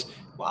was,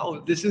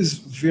 wow, this is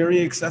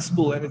very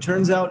accessible. And it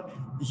turns out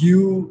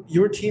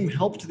your team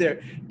helped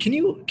there. Can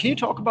you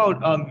talk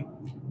about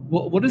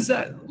what does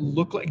that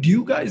look like? Do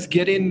you guys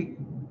get in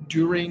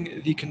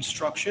during the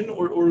construction,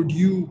 or do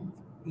you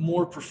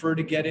more prefer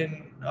to get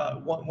in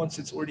once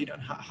it's already done?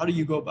 How do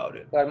you go about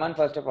it? Arman,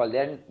 first of all,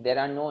 there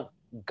are no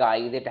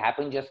guys. It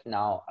happened just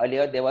now.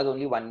 Earlier, there was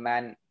only one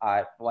man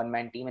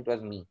team. It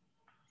was me.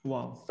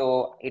 Wow.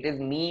 So it is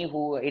me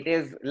who it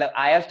is.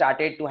 I have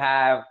started to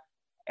have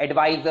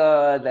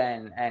advisors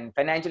and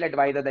financial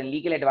advisors and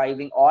legal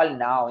advising all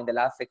now in the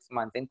last 6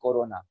 months in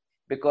Corona,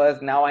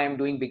 because now I am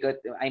doing bigger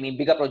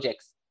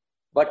projects.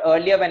 But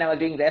earlier, when I was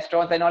doing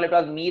restaurants and all, it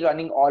was me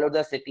running all over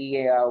the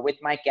city with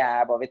my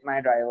cab or with my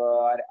driver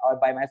or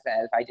by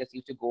myself. I just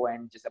used to go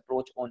and just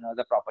approach owners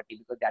of property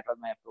because that was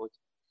my approach.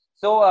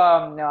 So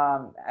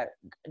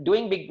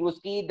doing Big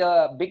Brewski,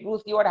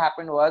 what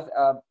happened was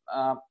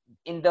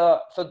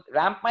so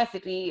Ramp My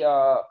City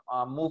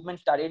movement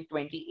started in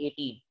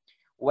 2018,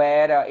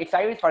 where it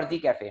started with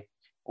Farzi Cafe,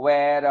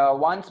 where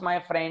once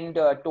my friend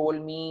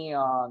told me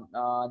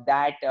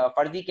that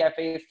Farzi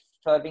Cafe is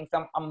serving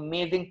some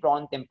amazing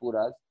prawn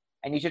tempuras,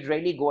 and you should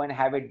really go and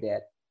have it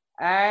there.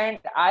 And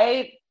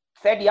I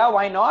said, yeah,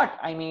 why not?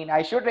 I mean,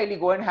 I should really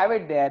go and have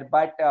it there.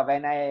 But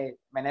when I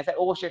said,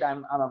 oh shit,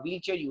 I'm a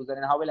wheelchair user,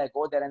 and how will I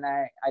go there? And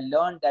I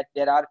learned that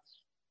there are a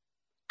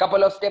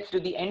couple of steps to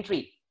the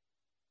entry.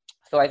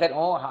 So I said,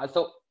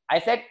 so I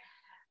said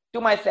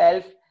to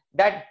myself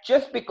that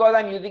just because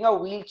I'm using a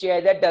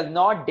wheelchair, that does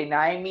not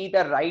deny me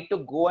the right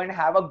to go and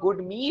have a good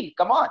meal.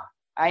 Come on.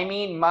 I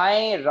mean,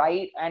 my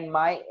right and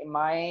my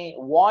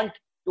want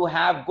to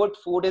have good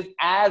food is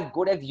as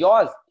good as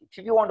yours.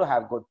 If you want to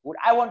have good food,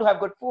 I want to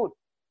have good food.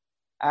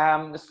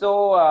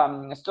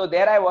 So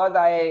there I was.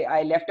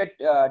 I left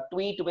a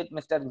tweet with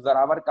Mr.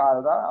 Zorawar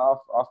Kalra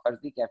of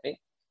Farzi Cafe,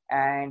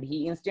 and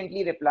he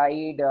instantly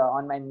replied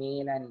on my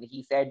mail, and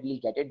he said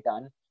we'll get it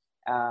done,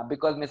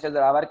 because Mr.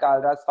 Zorawar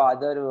Kalra's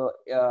father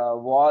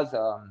was,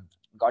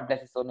 God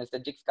bless his soul,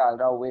 Mr. Jix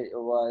Kalra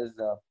was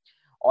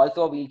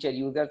also a wheelchair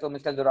user. So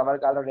Mr. Zorawar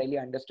Kalra really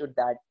understood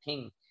that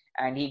thing,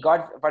 and he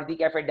got Farzi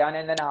Cafe done.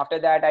 And then after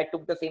that, I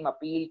took the same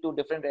appeal to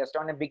different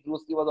restaurants, and Big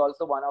Brewski was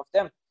also one of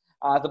them.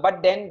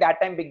 But then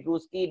that time Big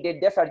Brewski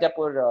did their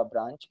Sarjapur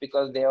branch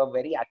because they were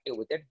very active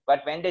with it.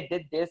 But when they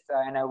did this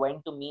and I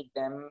went to meet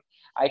them,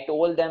 I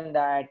told them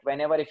that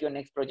whenever, if your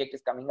next project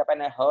is coming up,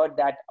 and I heard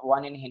that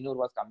one in Hennur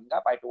was coming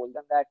up, I told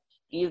them that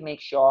please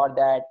make sure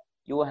that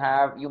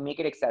you make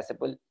it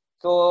accessible.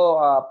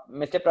 So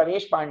Mr.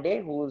 Pravesh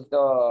Pandey, who's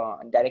the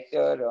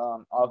director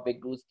of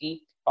Big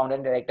Brewski, founder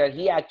and director,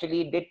 he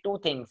actually did two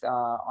things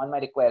on my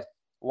request.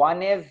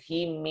 One is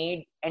he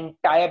made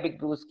entire Big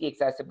Brewski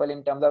accessible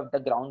in terms of the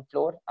ground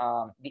floor,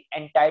 the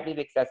entire place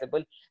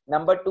accessible.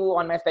 Number two,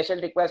 on my special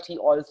request, he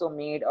also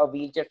made a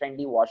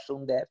wheelchair-friendly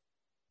washroom there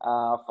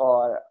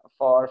for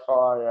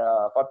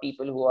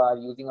people who are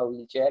using a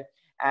wheelchair.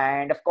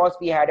 And of course,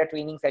 we had a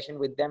training session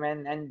with them,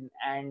 and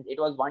it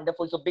was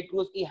wonderful. So Big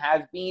Brewski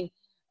has been,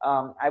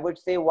 I would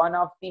say, one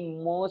of the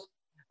most.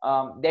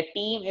 Their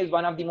team is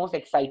one of the most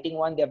exciting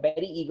one. They're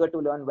very eager to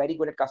learn, very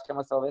good at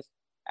customer service.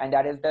 And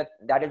that is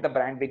the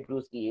brand Big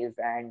Brewski is.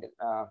 And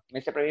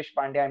Mr. Pravesh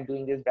Pandey, I'm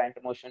doing this brand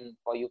promotion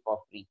for you for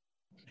free.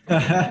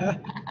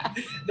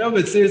 No,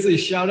 but seriously,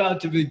 shout out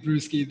to Big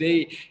Brewski.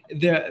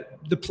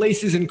 The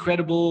place is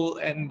incredible,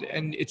 and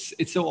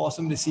it's so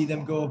awesome to see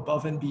them go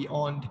above and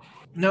beyond.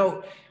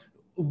 Now,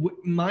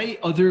 my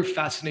other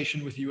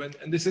fascination with you,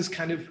 and this is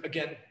kind of,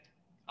 again,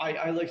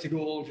 I like to go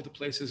all over the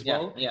place as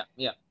well.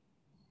 Yeah.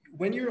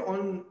 When you're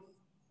on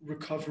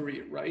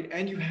recovery, right,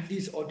 and you have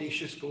these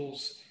audacious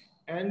goals,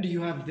 and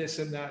you have this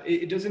and that,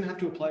 it doesn't have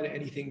to apply to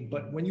anything,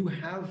 but when you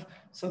have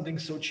something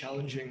so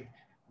challenging,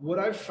 what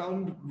I've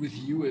found with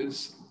you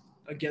is,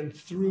 again,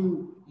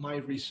 through my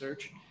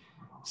research,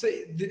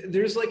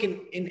 there's like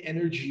an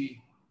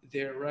energy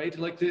there, right?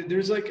 Like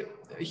there's like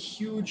a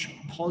huge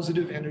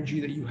positive energy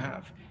that you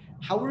have.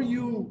 How do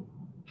you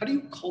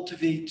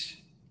cultivate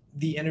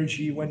the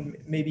energy when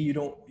maybe you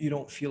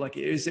don't feel like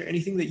it? Is there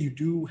anything that you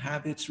do,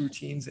 habits,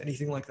 routines,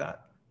 anything like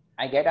that?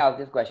 I get asked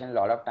this question a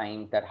lot of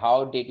times, that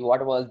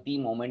what was the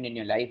moment in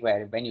your life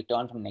when you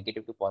turned from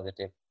negative to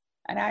positive?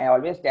 And I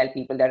always tell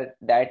people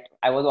that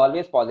I was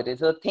always positive.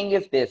 So the thing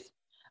is this,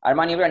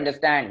 Arman, you will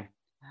understand,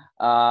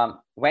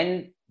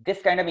 when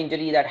this kind of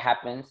injury that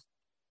happens,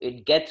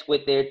 it gets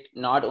with it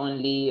not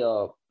only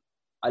a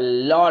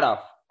lot of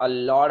a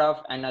lot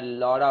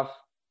of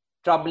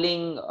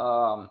troubling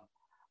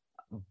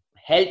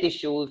health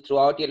issues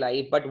throughout your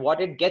life. But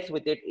what it gets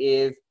with it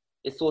is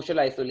social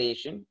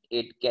isolation.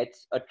 It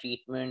gets a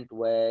treatment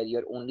where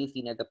you're only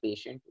seen as a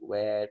patient,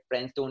 where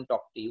friends don't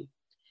talk to you,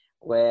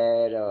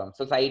 where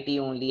society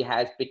only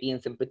has pity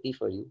and sympathy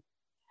for you,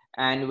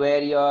 and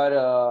where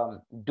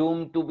you're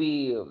doomed to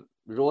be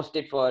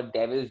roasted for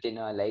devil's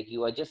dinner. Like,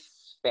 you are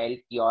just felt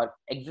your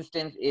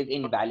existence is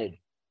invalid.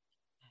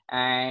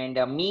 And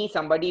me,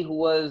 somebody who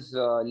was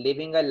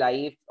living a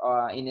life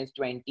in his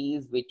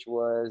 20s, which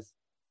was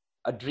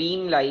a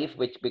dream life,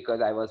 which,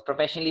 because I was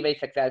professionally very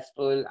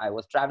successful, I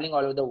was traveling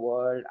all over the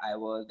world, I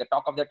was the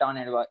talk of the town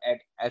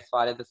as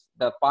far as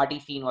the party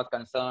scene was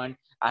concerned.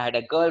 I had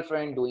a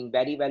girlfriend doing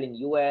very well in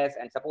US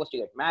and supposed to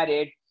get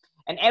married,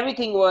 and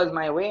everything was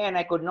my way, and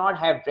I could not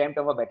have dreamt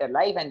of a better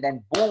life. And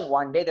then boom,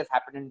 one day this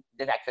accident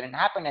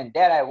happened, and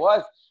there I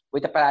was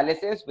with a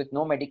paralysis, with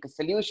no medical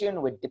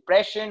solution, with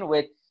depression,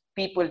 with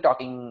people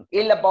talking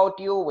ill about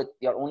you, with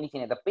your only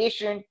seen as a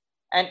patient,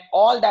 and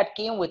all that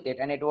came with it.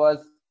 And it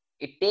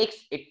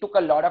took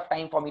a lot of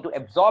time for me to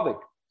absorb it.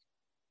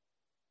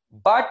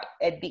 But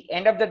at the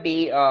end of the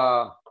day,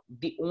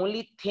 the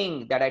only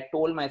thing that I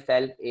told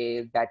myself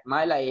is that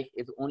my life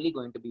is only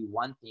going to be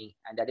one thing,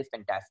 and that is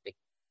fantastic.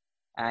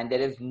 And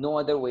there is no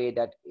other way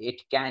that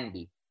it can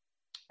be.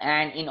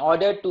 And in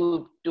order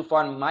to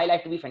for my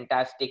life to be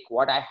fantastic,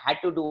 what I had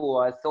to do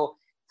was, so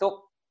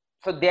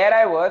so there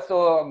I was.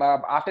 So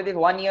after this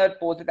 1 year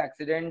post this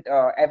accident,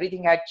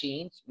 everything had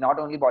changed, not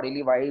only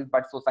bodily wise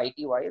but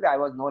society wise. I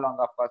was no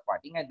longer first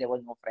partying, and there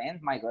was no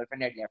friends. My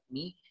girlfriend had left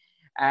me,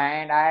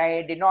 and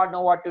I did not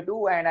know what to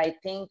do. And I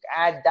think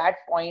at that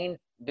point,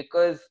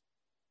 because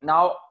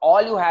now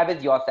all you have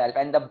is yourself,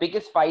 and the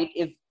biggest fight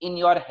is in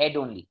your head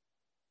only.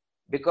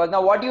 Because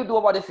now what do you do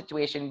about the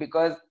situation?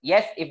 Because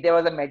yes, if there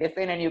was a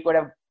medicine and you could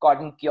have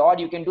gotten cured,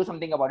 you can do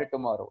something about it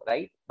tomorrow,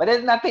 right? But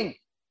there's nothing.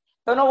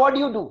 So now what do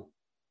you do?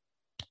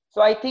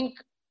 So I think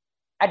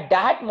at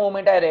that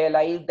moment I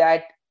realized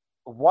that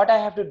what I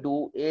have to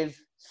do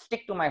is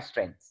stick to my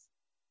strengths.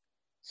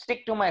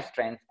 Stick to my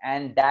strengths.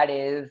 And that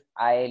is,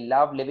 I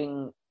love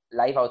living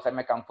life outside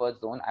my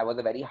comfort zone. I was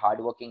a very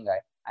hardworking guy.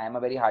 I am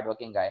a very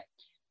hardworking guy.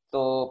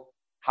 So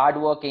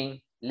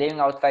hardworking, living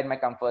outside my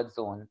comfort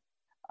zone,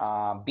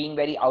 being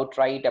very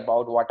outright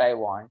about what I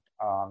want.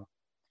 I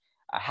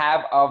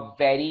have a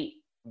very,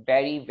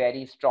 very,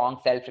 very strong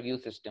self-review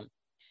system.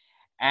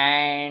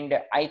 And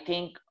I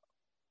think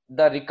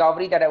the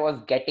recovery that I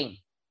was getting,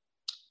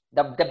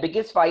 the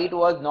biggest fight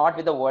was not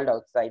with the world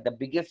outside. The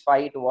biggest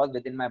fight was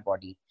within my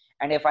body.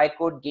 And if I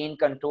could gain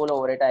control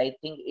over it, I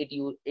think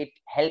it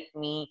helped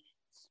me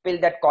spill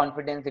that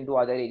confidence into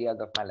other areas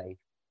of my life.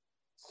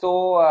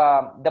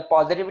 So the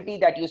positivity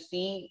that you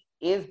see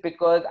is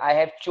because I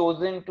have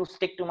chosen to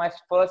stick to my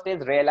first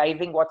is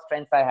realizing what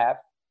strengths I have,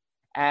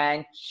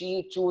 and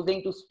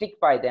choosing to stick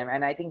by them.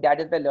 And I think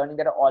that is the learning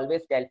that I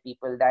always tell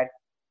people, that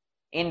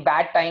in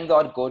bad times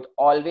or good,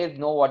 always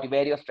know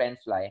where your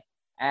strengths lie,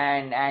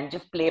 and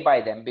just play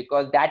by them,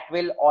 because that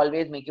will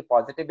always make you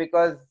positive,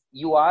 because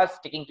you are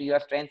sticking to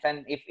your strengths.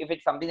 And if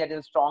it's something that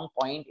is a strong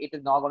point, it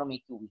is not going to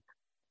make you weak.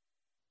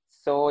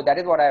 So that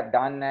is what I've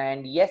done.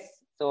 And yes,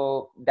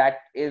 so that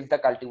is the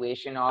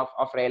cultivation of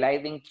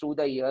realizing through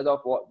the years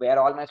of where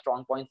all my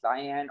strong points are,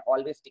 and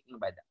always sticking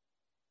by them.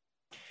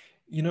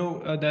 You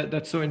know,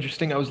 that's so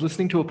interesting. I was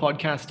listening to a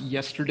podcast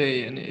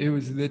yesterday, and it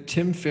was the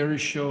Tim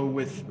Ferriss show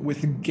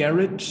with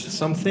Garrett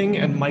something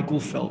and Michael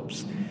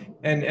Phelps,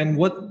 and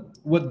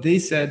what they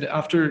said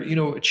after, you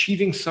know,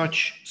 achieving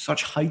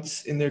such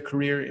heights in their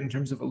career in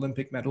terms of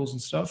Olympic medals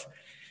and stuff.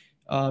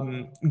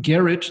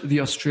 Garrett, the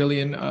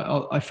Australian,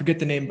 I forget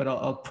the name, but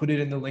I'll put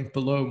it in the link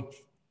below.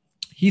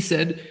 He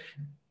said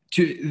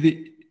to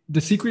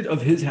the secret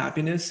of his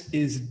happiness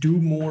is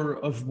do more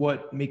of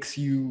what makes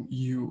you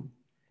you.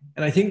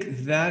 And I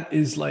think that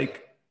is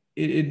like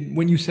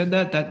when you said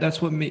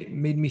that's what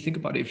made me think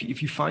about it.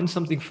 If you find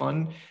something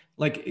fun,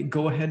 like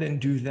go ahead and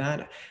do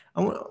that.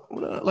 I want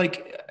to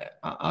like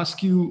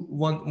ask you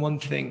one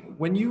thing.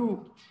 When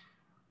you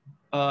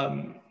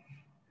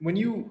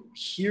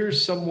hear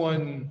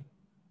someone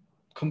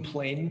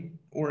complain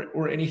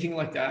or anything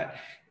like that,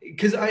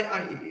 because I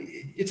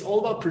it's all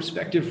about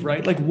perspective,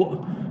 right? Like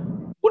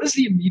what is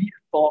the immediate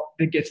thought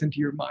that gets into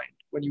your mind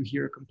when you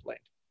hear a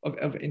complaint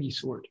of any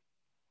sort?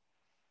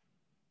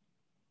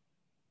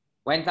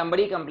 When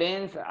somebody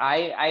complains,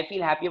 I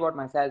feel happy about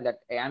myself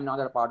that I am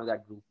not a part of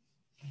that group,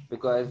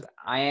 because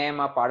I am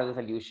a part of the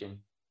solution.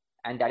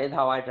 And that is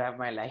how I drive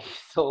my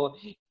life. So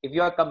if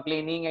you are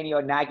complaining and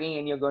you're nagging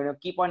and you're going to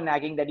keep on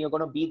nagging, then you're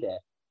going to be there.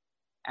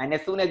 And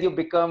as soon as you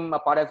become a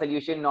part of the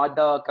solution, not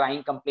the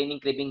crying,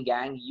 complaining, cribbing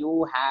gang,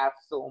 you have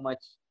so much,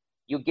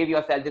 you give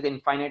yourself this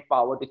infinite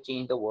power to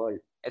change the world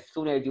as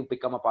soon as you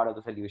become a part of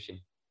the solution.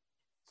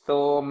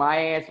 So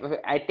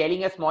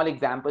telling a small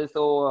example.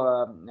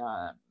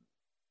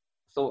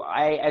 So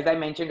as I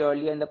mentioned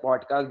earlier in the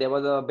podcast, there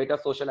was a bit of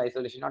social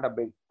isolation, not a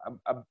bit,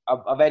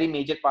 a very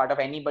major part of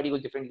anybody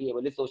who's differently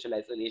able is social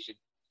isolation.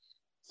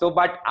 So,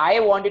 but I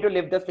wanted to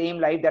live the same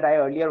life that I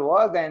earlier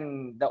was,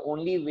 and the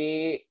only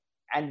way,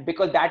 and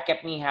because that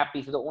kept me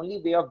happy. So the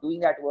only way of doing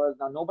that was,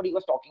 now nobody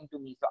was talking to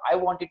me. So I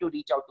wanted to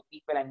reach out to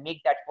people and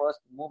make that first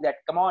move that,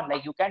 come on,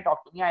 like you can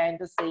talk to me. I am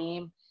the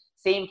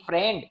same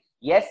friend.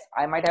 Yes,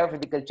 I might have a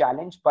physical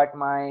challenge, but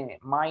my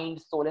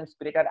mind, soul, and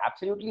spirit are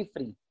absolutely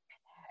free.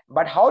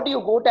 But how do you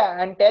go to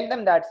and tell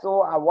them that?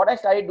 So what I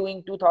started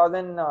doing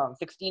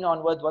 2016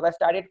 onwards was I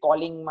started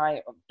calling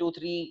my 2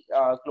 3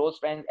 close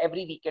friends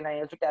every weekend. I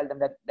used to tell them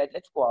that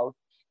let's go out,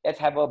 let's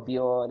have a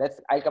beer,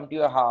 I'll come to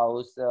your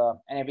house,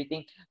 and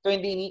everything. So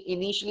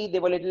initially they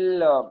were a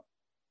little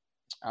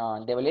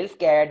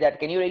scared that,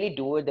 can you really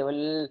do it? They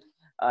were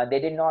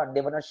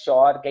not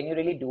sure, can you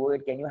really do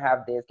it, can you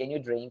have this, can you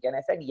drink? And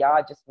I said, yeah,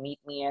 just meet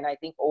me. And I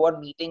think over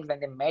meetings, when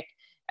they met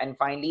and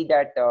finally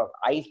that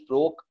ice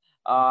broke,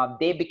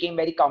 they became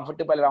very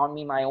comfortable around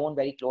me, my own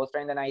very close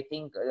friends. And I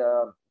think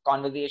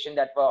conversation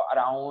that were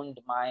around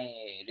my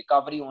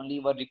recovery only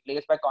were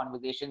replaced by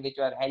conversations which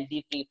were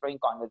healthy, free flowing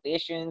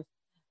conversations.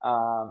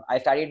 I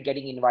started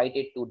getting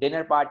invited to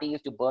dinner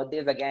parties, to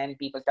birthdays again.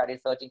 People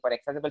started searching for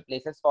accessible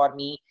places for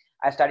me.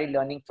 I started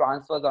learning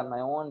transfers on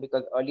my own,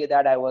 because earlier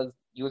that I was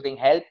using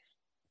help.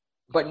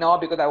 But now,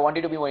 because I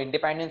wanted to be more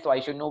independent, so I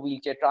should know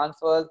wheelchair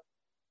transfers,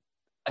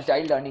 I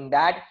started learning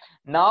that.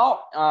 Now,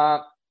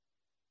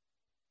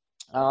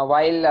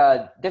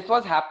 while this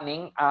was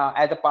happening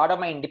as a part of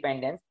my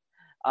independence,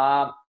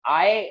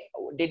 I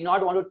did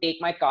not want to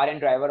take my car and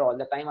driver all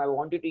the time. I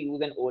wanted to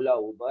use an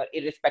Ola Uber,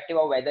 irrespective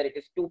of whether it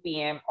is 2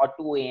 p.m. or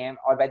 2 a.m.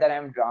 or whether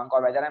I'm drunk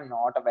or whether I'm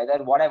not, or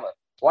whether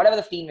whatever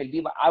the scene will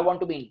be. But I want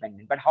to be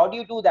independent. But how do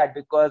you do that?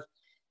 Because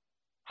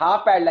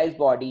half paralyzed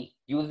body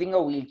using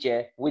a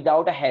wheelchair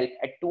without a help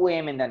at 2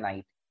 a.m. in the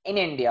night in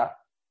India,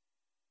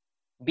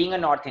 being a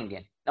North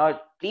Indian. Now,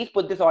 please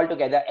put this all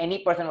together. Any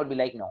person would be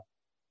like, no,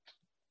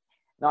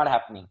 not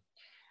happening.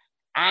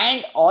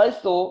 And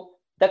also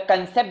the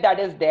concept that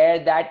is there,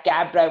 that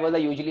cab drivers are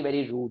usually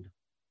very rude,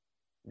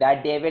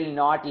 that they will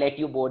not let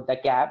you board the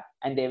cab,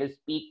 and they will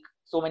speak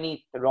so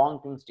many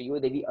wrong things to you.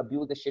 They will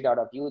abuse the shit out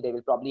of you. They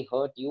will probably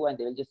hurt you, and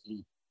they will just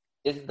leave.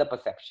 This is the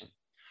perception.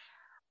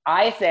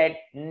 I said,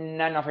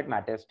 none of it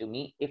matters to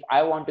me. If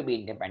I want to be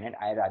independent,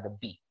 I'd rather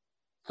be.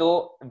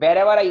 So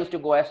wherever I used to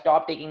go, I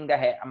stopped taking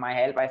my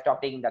help. I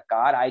stopped taking the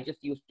car. I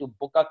just used to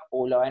book a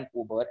Ola and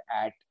Uber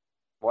at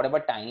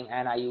whatever time,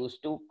 and I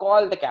used to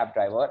call the cab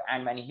driver.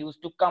 And when he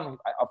used to come,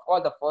 of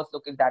course, the first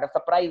look is that of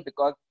surprise,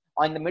 because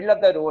on the middle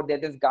of the road,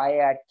 there's this guy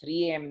at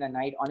 3 a.m. in the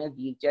night on his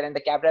wheelchair, and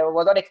the cab driver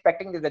was not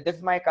expecting this. That this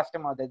is my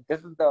customer. That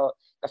this is the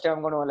customer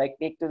I'm going to like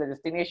take to the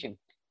destination.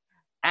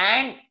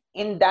 And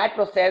in that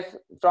process,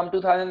 from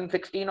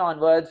 2016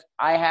 onwards,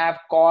 I have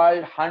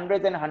called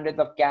hundreds and hundreds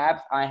of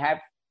cabs.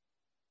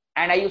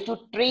 And I used to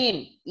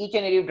train each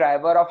and every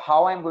driver of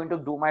how I'm going to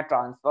do my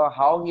transfer,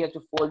 how he has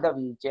to fold the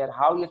wheelchair,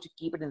 how he has to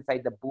keep it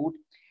inside the boot,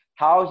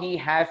 how he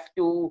has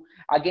to,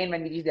 again,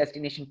 when we reach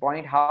destination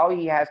point, how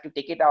he has to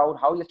take it out,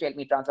 how he has to help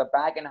me transfer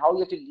back, and how he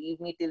has to leave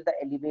me till the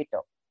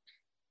elevator.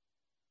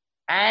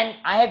 And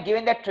I have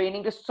given that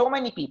training to so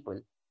many people.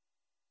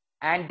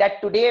 And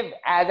that today,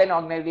 as an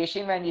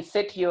organization, when we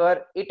sit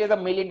here, it is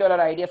 $1 million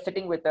idea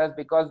sitting with us,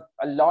 because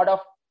a lot of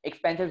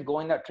expenses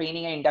go in the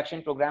training and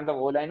induction programs of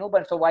Ola and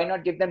Uber. So why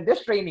not give them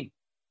this training?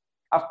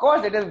 Of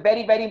course, it is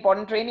very, very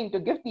important training to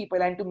give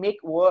people and to make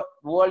world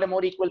a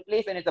more equal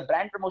place. And it's a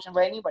brand promotion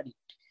for anybody.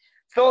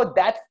 So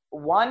that's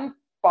one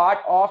part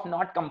of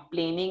not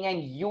complaining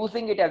and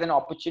using it as an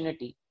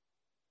opportunity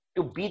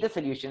to be the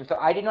solution. So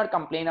I did not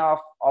complain of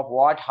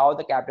how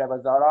the cab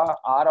drivers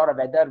are or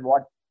whether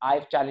what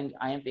I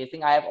am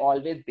facing. I have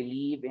always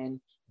believed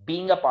in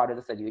being a part of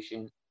the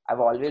solution. I've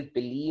always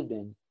believed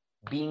in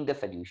being the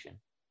solution.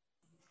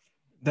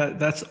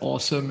 That's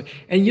awesome.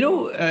 And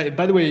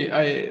by the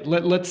way,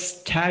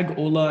 let's tag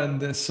Ola in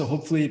this, so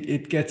hopefully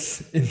it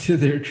gets into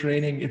their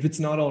training if it's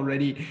not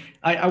already.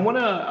 I want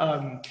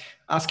to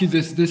ask you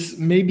this. This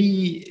may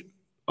be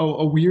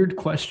a weird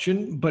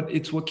question, but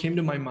it's what came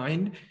to my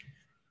mind.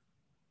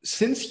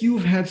 Since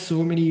you've had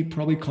so many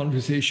probably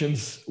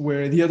conversations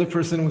where the other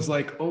person was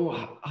like,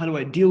 "Oh, how do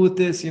I deal with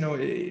this?"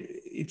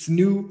 It's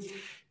new.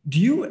 Do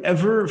you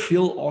ever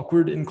feel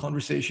awkward in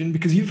conversation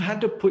because you've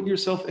had to put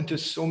yourself into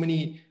so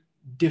many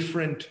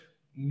different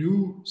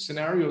new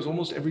scenarios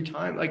almost every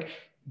time? Like,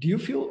 do you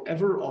feel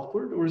ever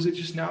awkward, or is it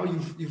just now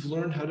you've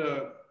learned how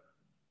to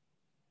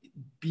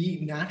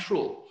be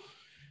natural?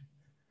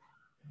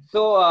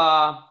 So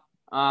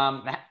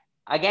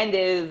again,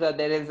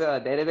 there is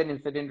an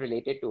incident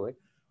related to it.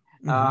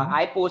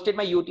 I posted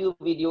my YouTube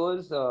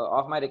videos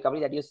of my recovery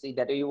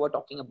that you were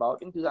talking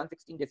about in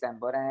 2016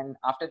 December, and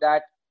after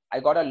that I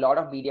got a lot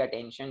of media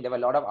attention. There were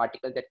a lot of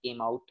articles that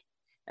came out,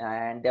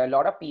 and there are a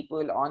lot of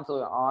people on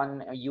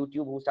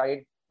YouTube who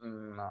started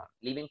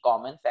leaving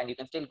comments, and you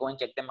can still go and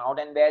check them out.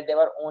 And where there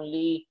were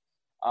only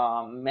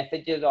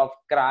messages of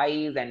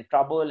cries and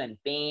trouble and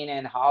pain,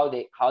 and how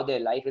their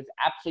life is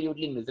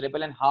absolutely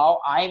miserable, and how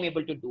I'm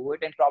able to do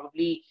it, and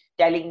probably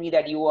telling me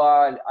that you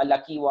are a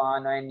lucky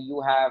one and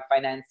you have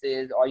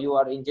finances, or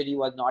your injury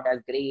was not as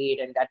great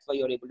and that's why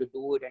you're able to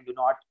do it, and do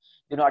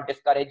not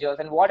discourage us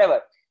and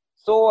whatever.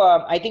 So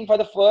I think for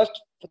the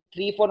first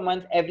 3-4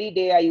 months, every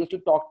day I used to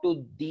talk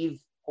to these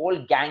whole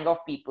gang of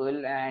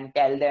people and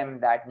tell them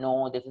that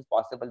no, this is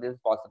possible, this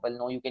is possible,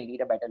 no, you can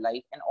lead a better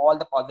life, and all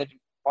the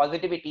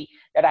positivity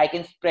that I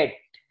can spread.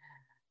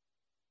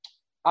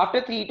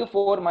 After 3 to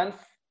 4 months,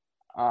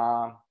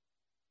 uh,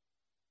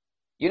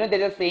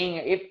 there's a saying: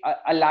 if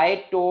a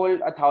lie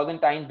told 1,000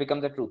 times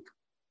becomes a truth.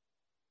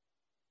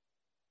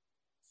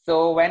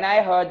 So when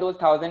I heard those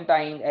 1,000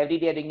 times every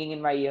day ringing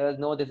in my ears,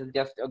 no, this is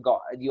just a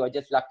God, you are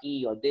just lucky,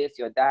 you're this,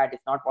 you're that,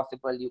 it's not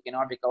possible, you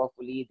cannot recover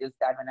fully, this,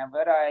 that.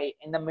 Whenever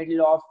in the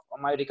middle of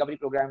my recovery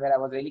program where I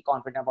was really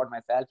confident about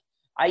myself,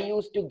 I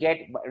used to get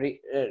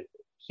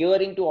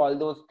hearing to all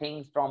those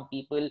things from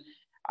people.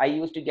 I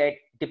used to get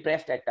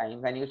depressed at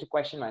times, and I used to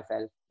question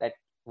myself that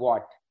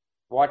what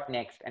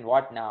next and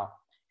what now.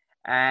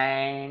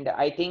 And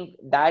I think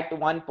that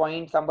one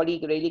point somebody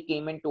really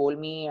came and told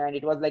me, and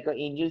it was like an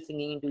angel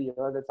singing into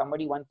ears, that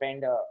somebody, one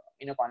friend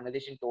in a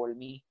conversation told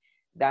me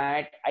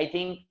that I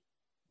think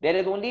there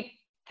is only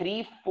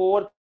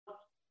 3-4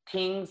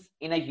 things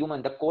in a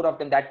human, the core of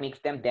them, that makes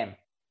them.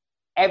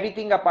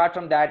 Everything apart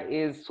from that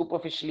is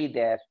superficially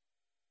there.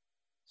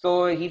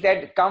 So he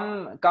said,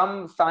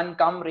 come sun,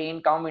 come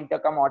rain, come winter,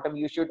 come autumn,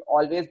 you should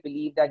always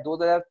believe that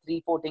those are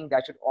the 3-4 things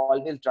that should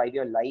always drive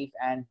your life.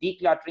 And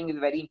decluttering is a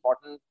very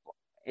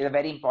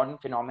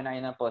important phenomena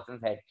in a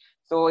person's head.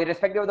 So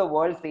irrespective of the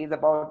world says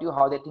about you,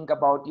 how they think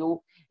about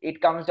you, it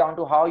comes down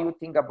to how you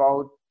think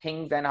about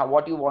things and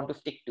what you want to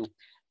stick to.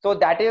 So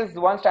that is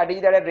one strategy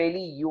that I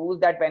really use,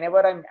 that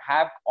whenever I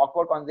have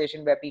awkward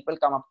conversation where people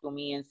come up to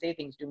me and say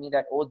things to me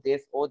that, oh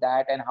this, oh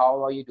that, and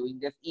how are you doing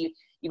this,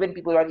 even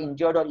people who are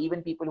injured or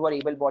even people who are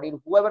able-bodied,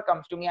 whoever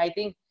comes to me, I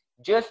think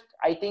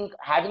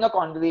having a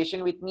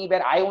conversation with me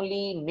where I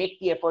only make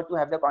the effort to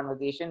have the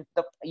conversation,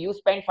 you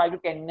spend 5 to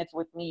 10 minutes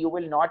with me, you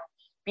will not.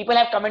 People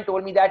have come and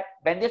told me that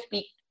when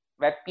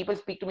people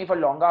speak to me for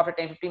longer, after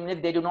 10-15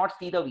 minutes, they do not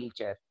see the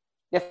wheelchair.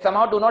 They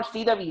somehow do not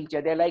see the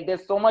wheelchair. They're like,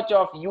 there's so much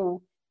of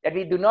you that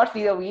we do not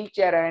see the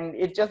wheelchair, and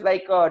it's just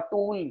like a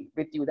tool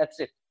with you. That's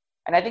it.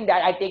 And I think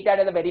that I take that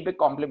as a very big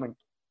compliment.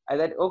 I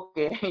said,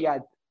 okay, yeah,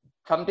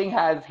 something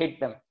has hit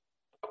them.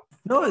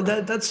 No,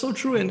 that's so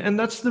true. And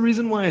that's the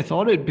reason why I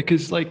thought it,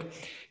 because like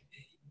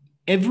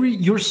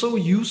you're so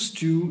used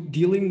to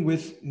dealing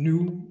with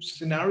new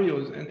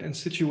scenarios and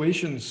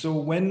situations. So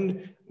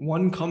when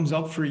one comes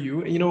up for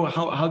you, you know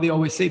how they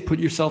always say, put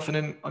yourself in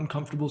an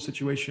uncomfortable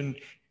situation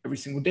every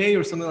single day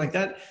or something like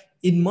that.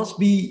 It must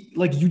be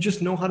like you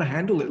just know how to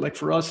handle it. Like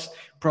for us,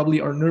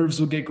 probably our nerves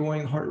will get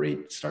going, heart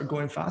rate start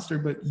going faster,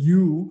 but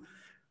you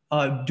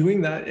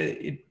doing that,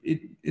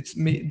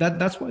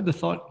 that's why the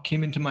thought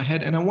came into my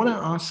head. And I want to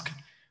ask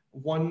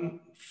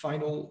one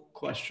final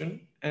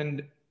question,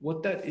 and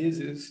what that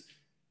is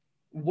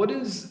what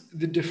is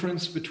the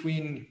difference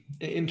between,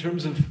 in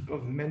terms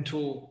of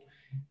mental,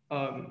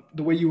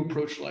 the way you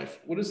approach life,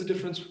 what is the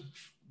difference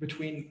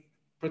between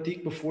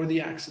Pratik before the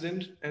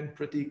accident and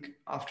Pratik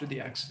after the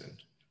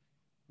accident?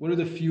 What are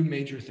the few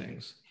major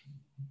things?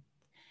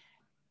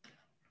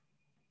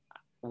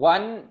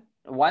 One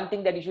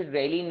thing that you should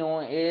really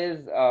know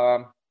is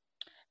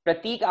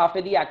Pratik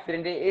after the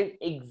accident is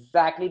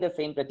exactly the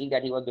same Pratik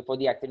that he was before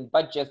the accident,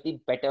 but just the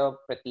better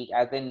Pratik,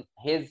 as in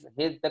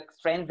the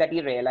strengths that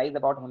he realized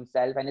about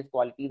himself and his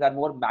qualities are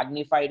more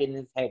magnified in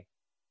his head,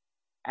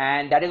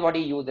 and that is what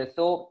he uses.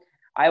 So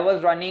I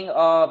was running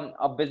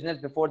a business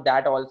before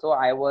that also.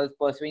 I was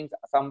pursuing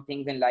some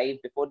things in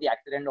life before the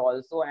accident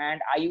also, and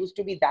I used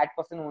to be that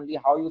person only.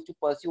 How I used to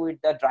pursue it,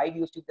 the drive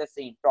used to be the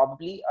same,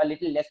 probably a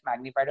little less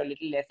magnified, a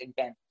little less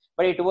intense,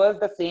 but it was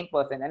the same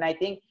person. And I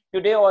think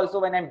today also,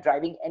 when I'm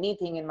driving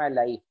anything in my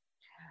life,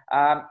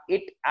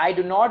 I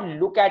do not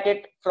look at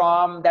it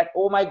from that,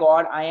 oh my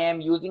God, I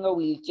am using a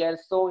wheelchair,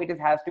 so it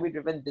has to be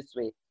driven this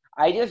way.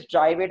 I just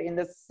drive it in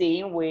the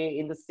same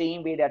way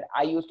that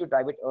I used to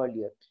drive it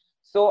earlier.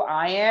 So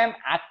I am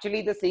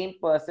actually the same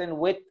person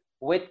with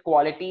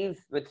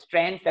qualities, with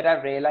strengths that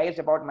I've realized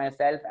about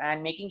myself,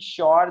 and making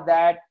sure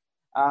that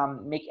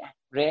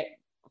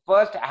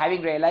first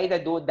having realized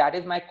that though that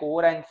is my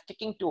core and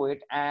sticking to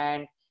it,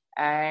 and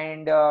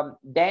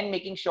then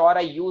making sure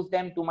I use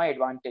them to my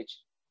advantage.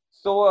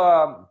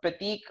 So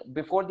Pratik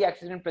before the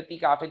accident,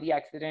 Pratik after the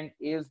accident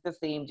is the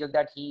same, just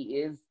that he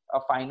is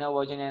a finer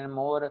version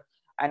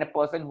and a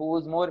person who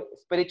is more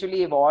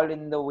spiritually evolved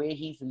in the way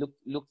he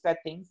looks at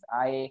things.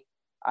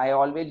 I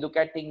always look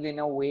at things in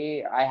a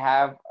way. I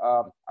have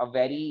a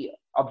very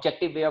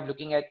objective way of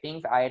looking at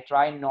things. I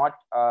try not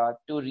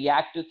to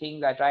react to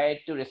things. I try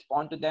to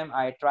respond to them.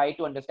 I try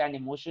to understand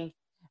emotions.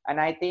 And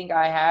I think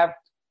I have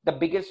the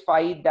biggest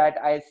fight that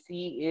I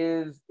see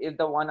is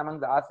the one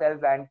amongst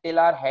ourselves. And till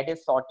our head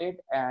is sorted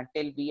and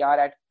till we are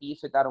at peace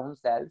with our own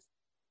selves,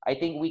 I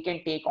think we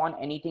can take on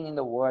anything in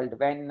the world.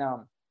 When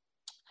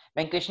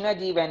Krishna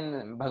ji,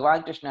 when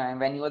Bhagwan Krishna,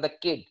 when he was a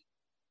kid,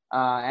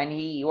 and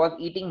he was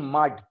eating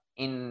mud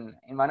in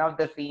one of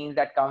the scenes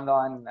that comes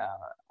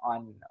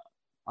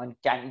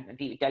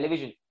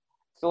television.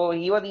 So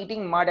he was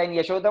eating mud, and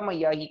Yashoda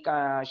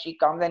Maiya, she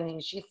comes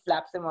and she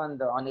slaps him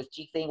on his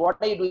cheek, saying, "What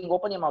are you doing?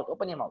 Open your mouth!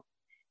 Open your mouth!"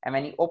 And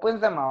when he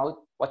opens the mouth,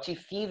 what she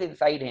sees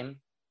inside him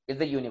is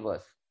the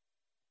universe.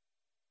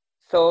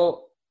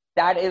 So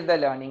that is the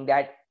learning,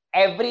 that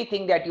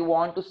everything that you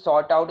want to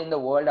sort out in the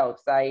world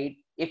outside,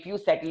 if you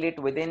settle it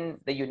within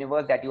the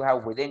universe that you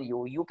have within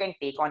you, you can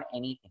take on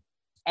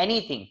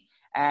anything.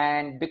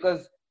 And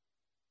because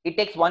it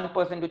takes one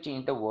person to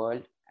change the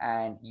world,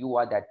 and you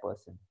are that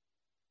person.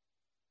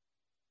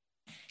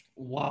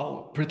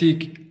 Wow,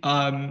 Pratik,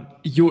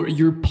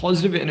 your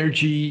positive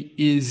energy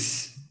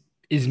is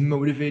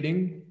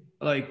motivating.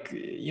 Like,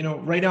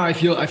 right now I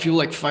feel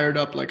like fired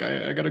up. Like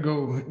I gotta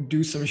go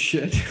do some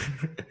shit.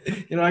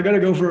 I gotta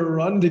go for a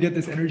run to get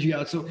this energy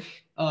out. So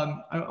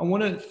I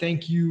want to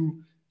thank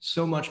you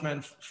so much,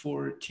 man,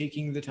 for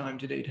taking the time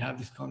today to have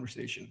this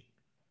conversation.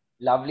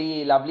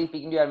 Lovely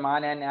speaking to you,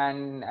 Arman,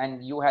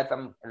 and you had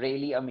some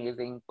really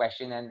amazing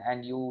question,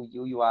 and you're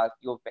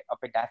a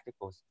fantastic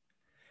host.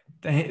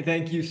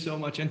 Thank you so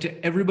much. And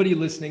to everybody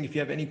listening, if you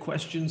have any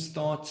questions,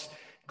 thoughts,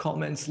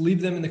 comments,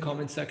 leave them in the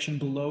comment section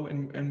below,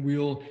 and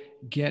we'll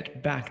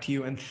get back to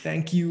you. And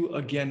thank you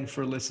again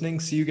for listening.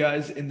 See you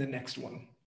guys in the next one.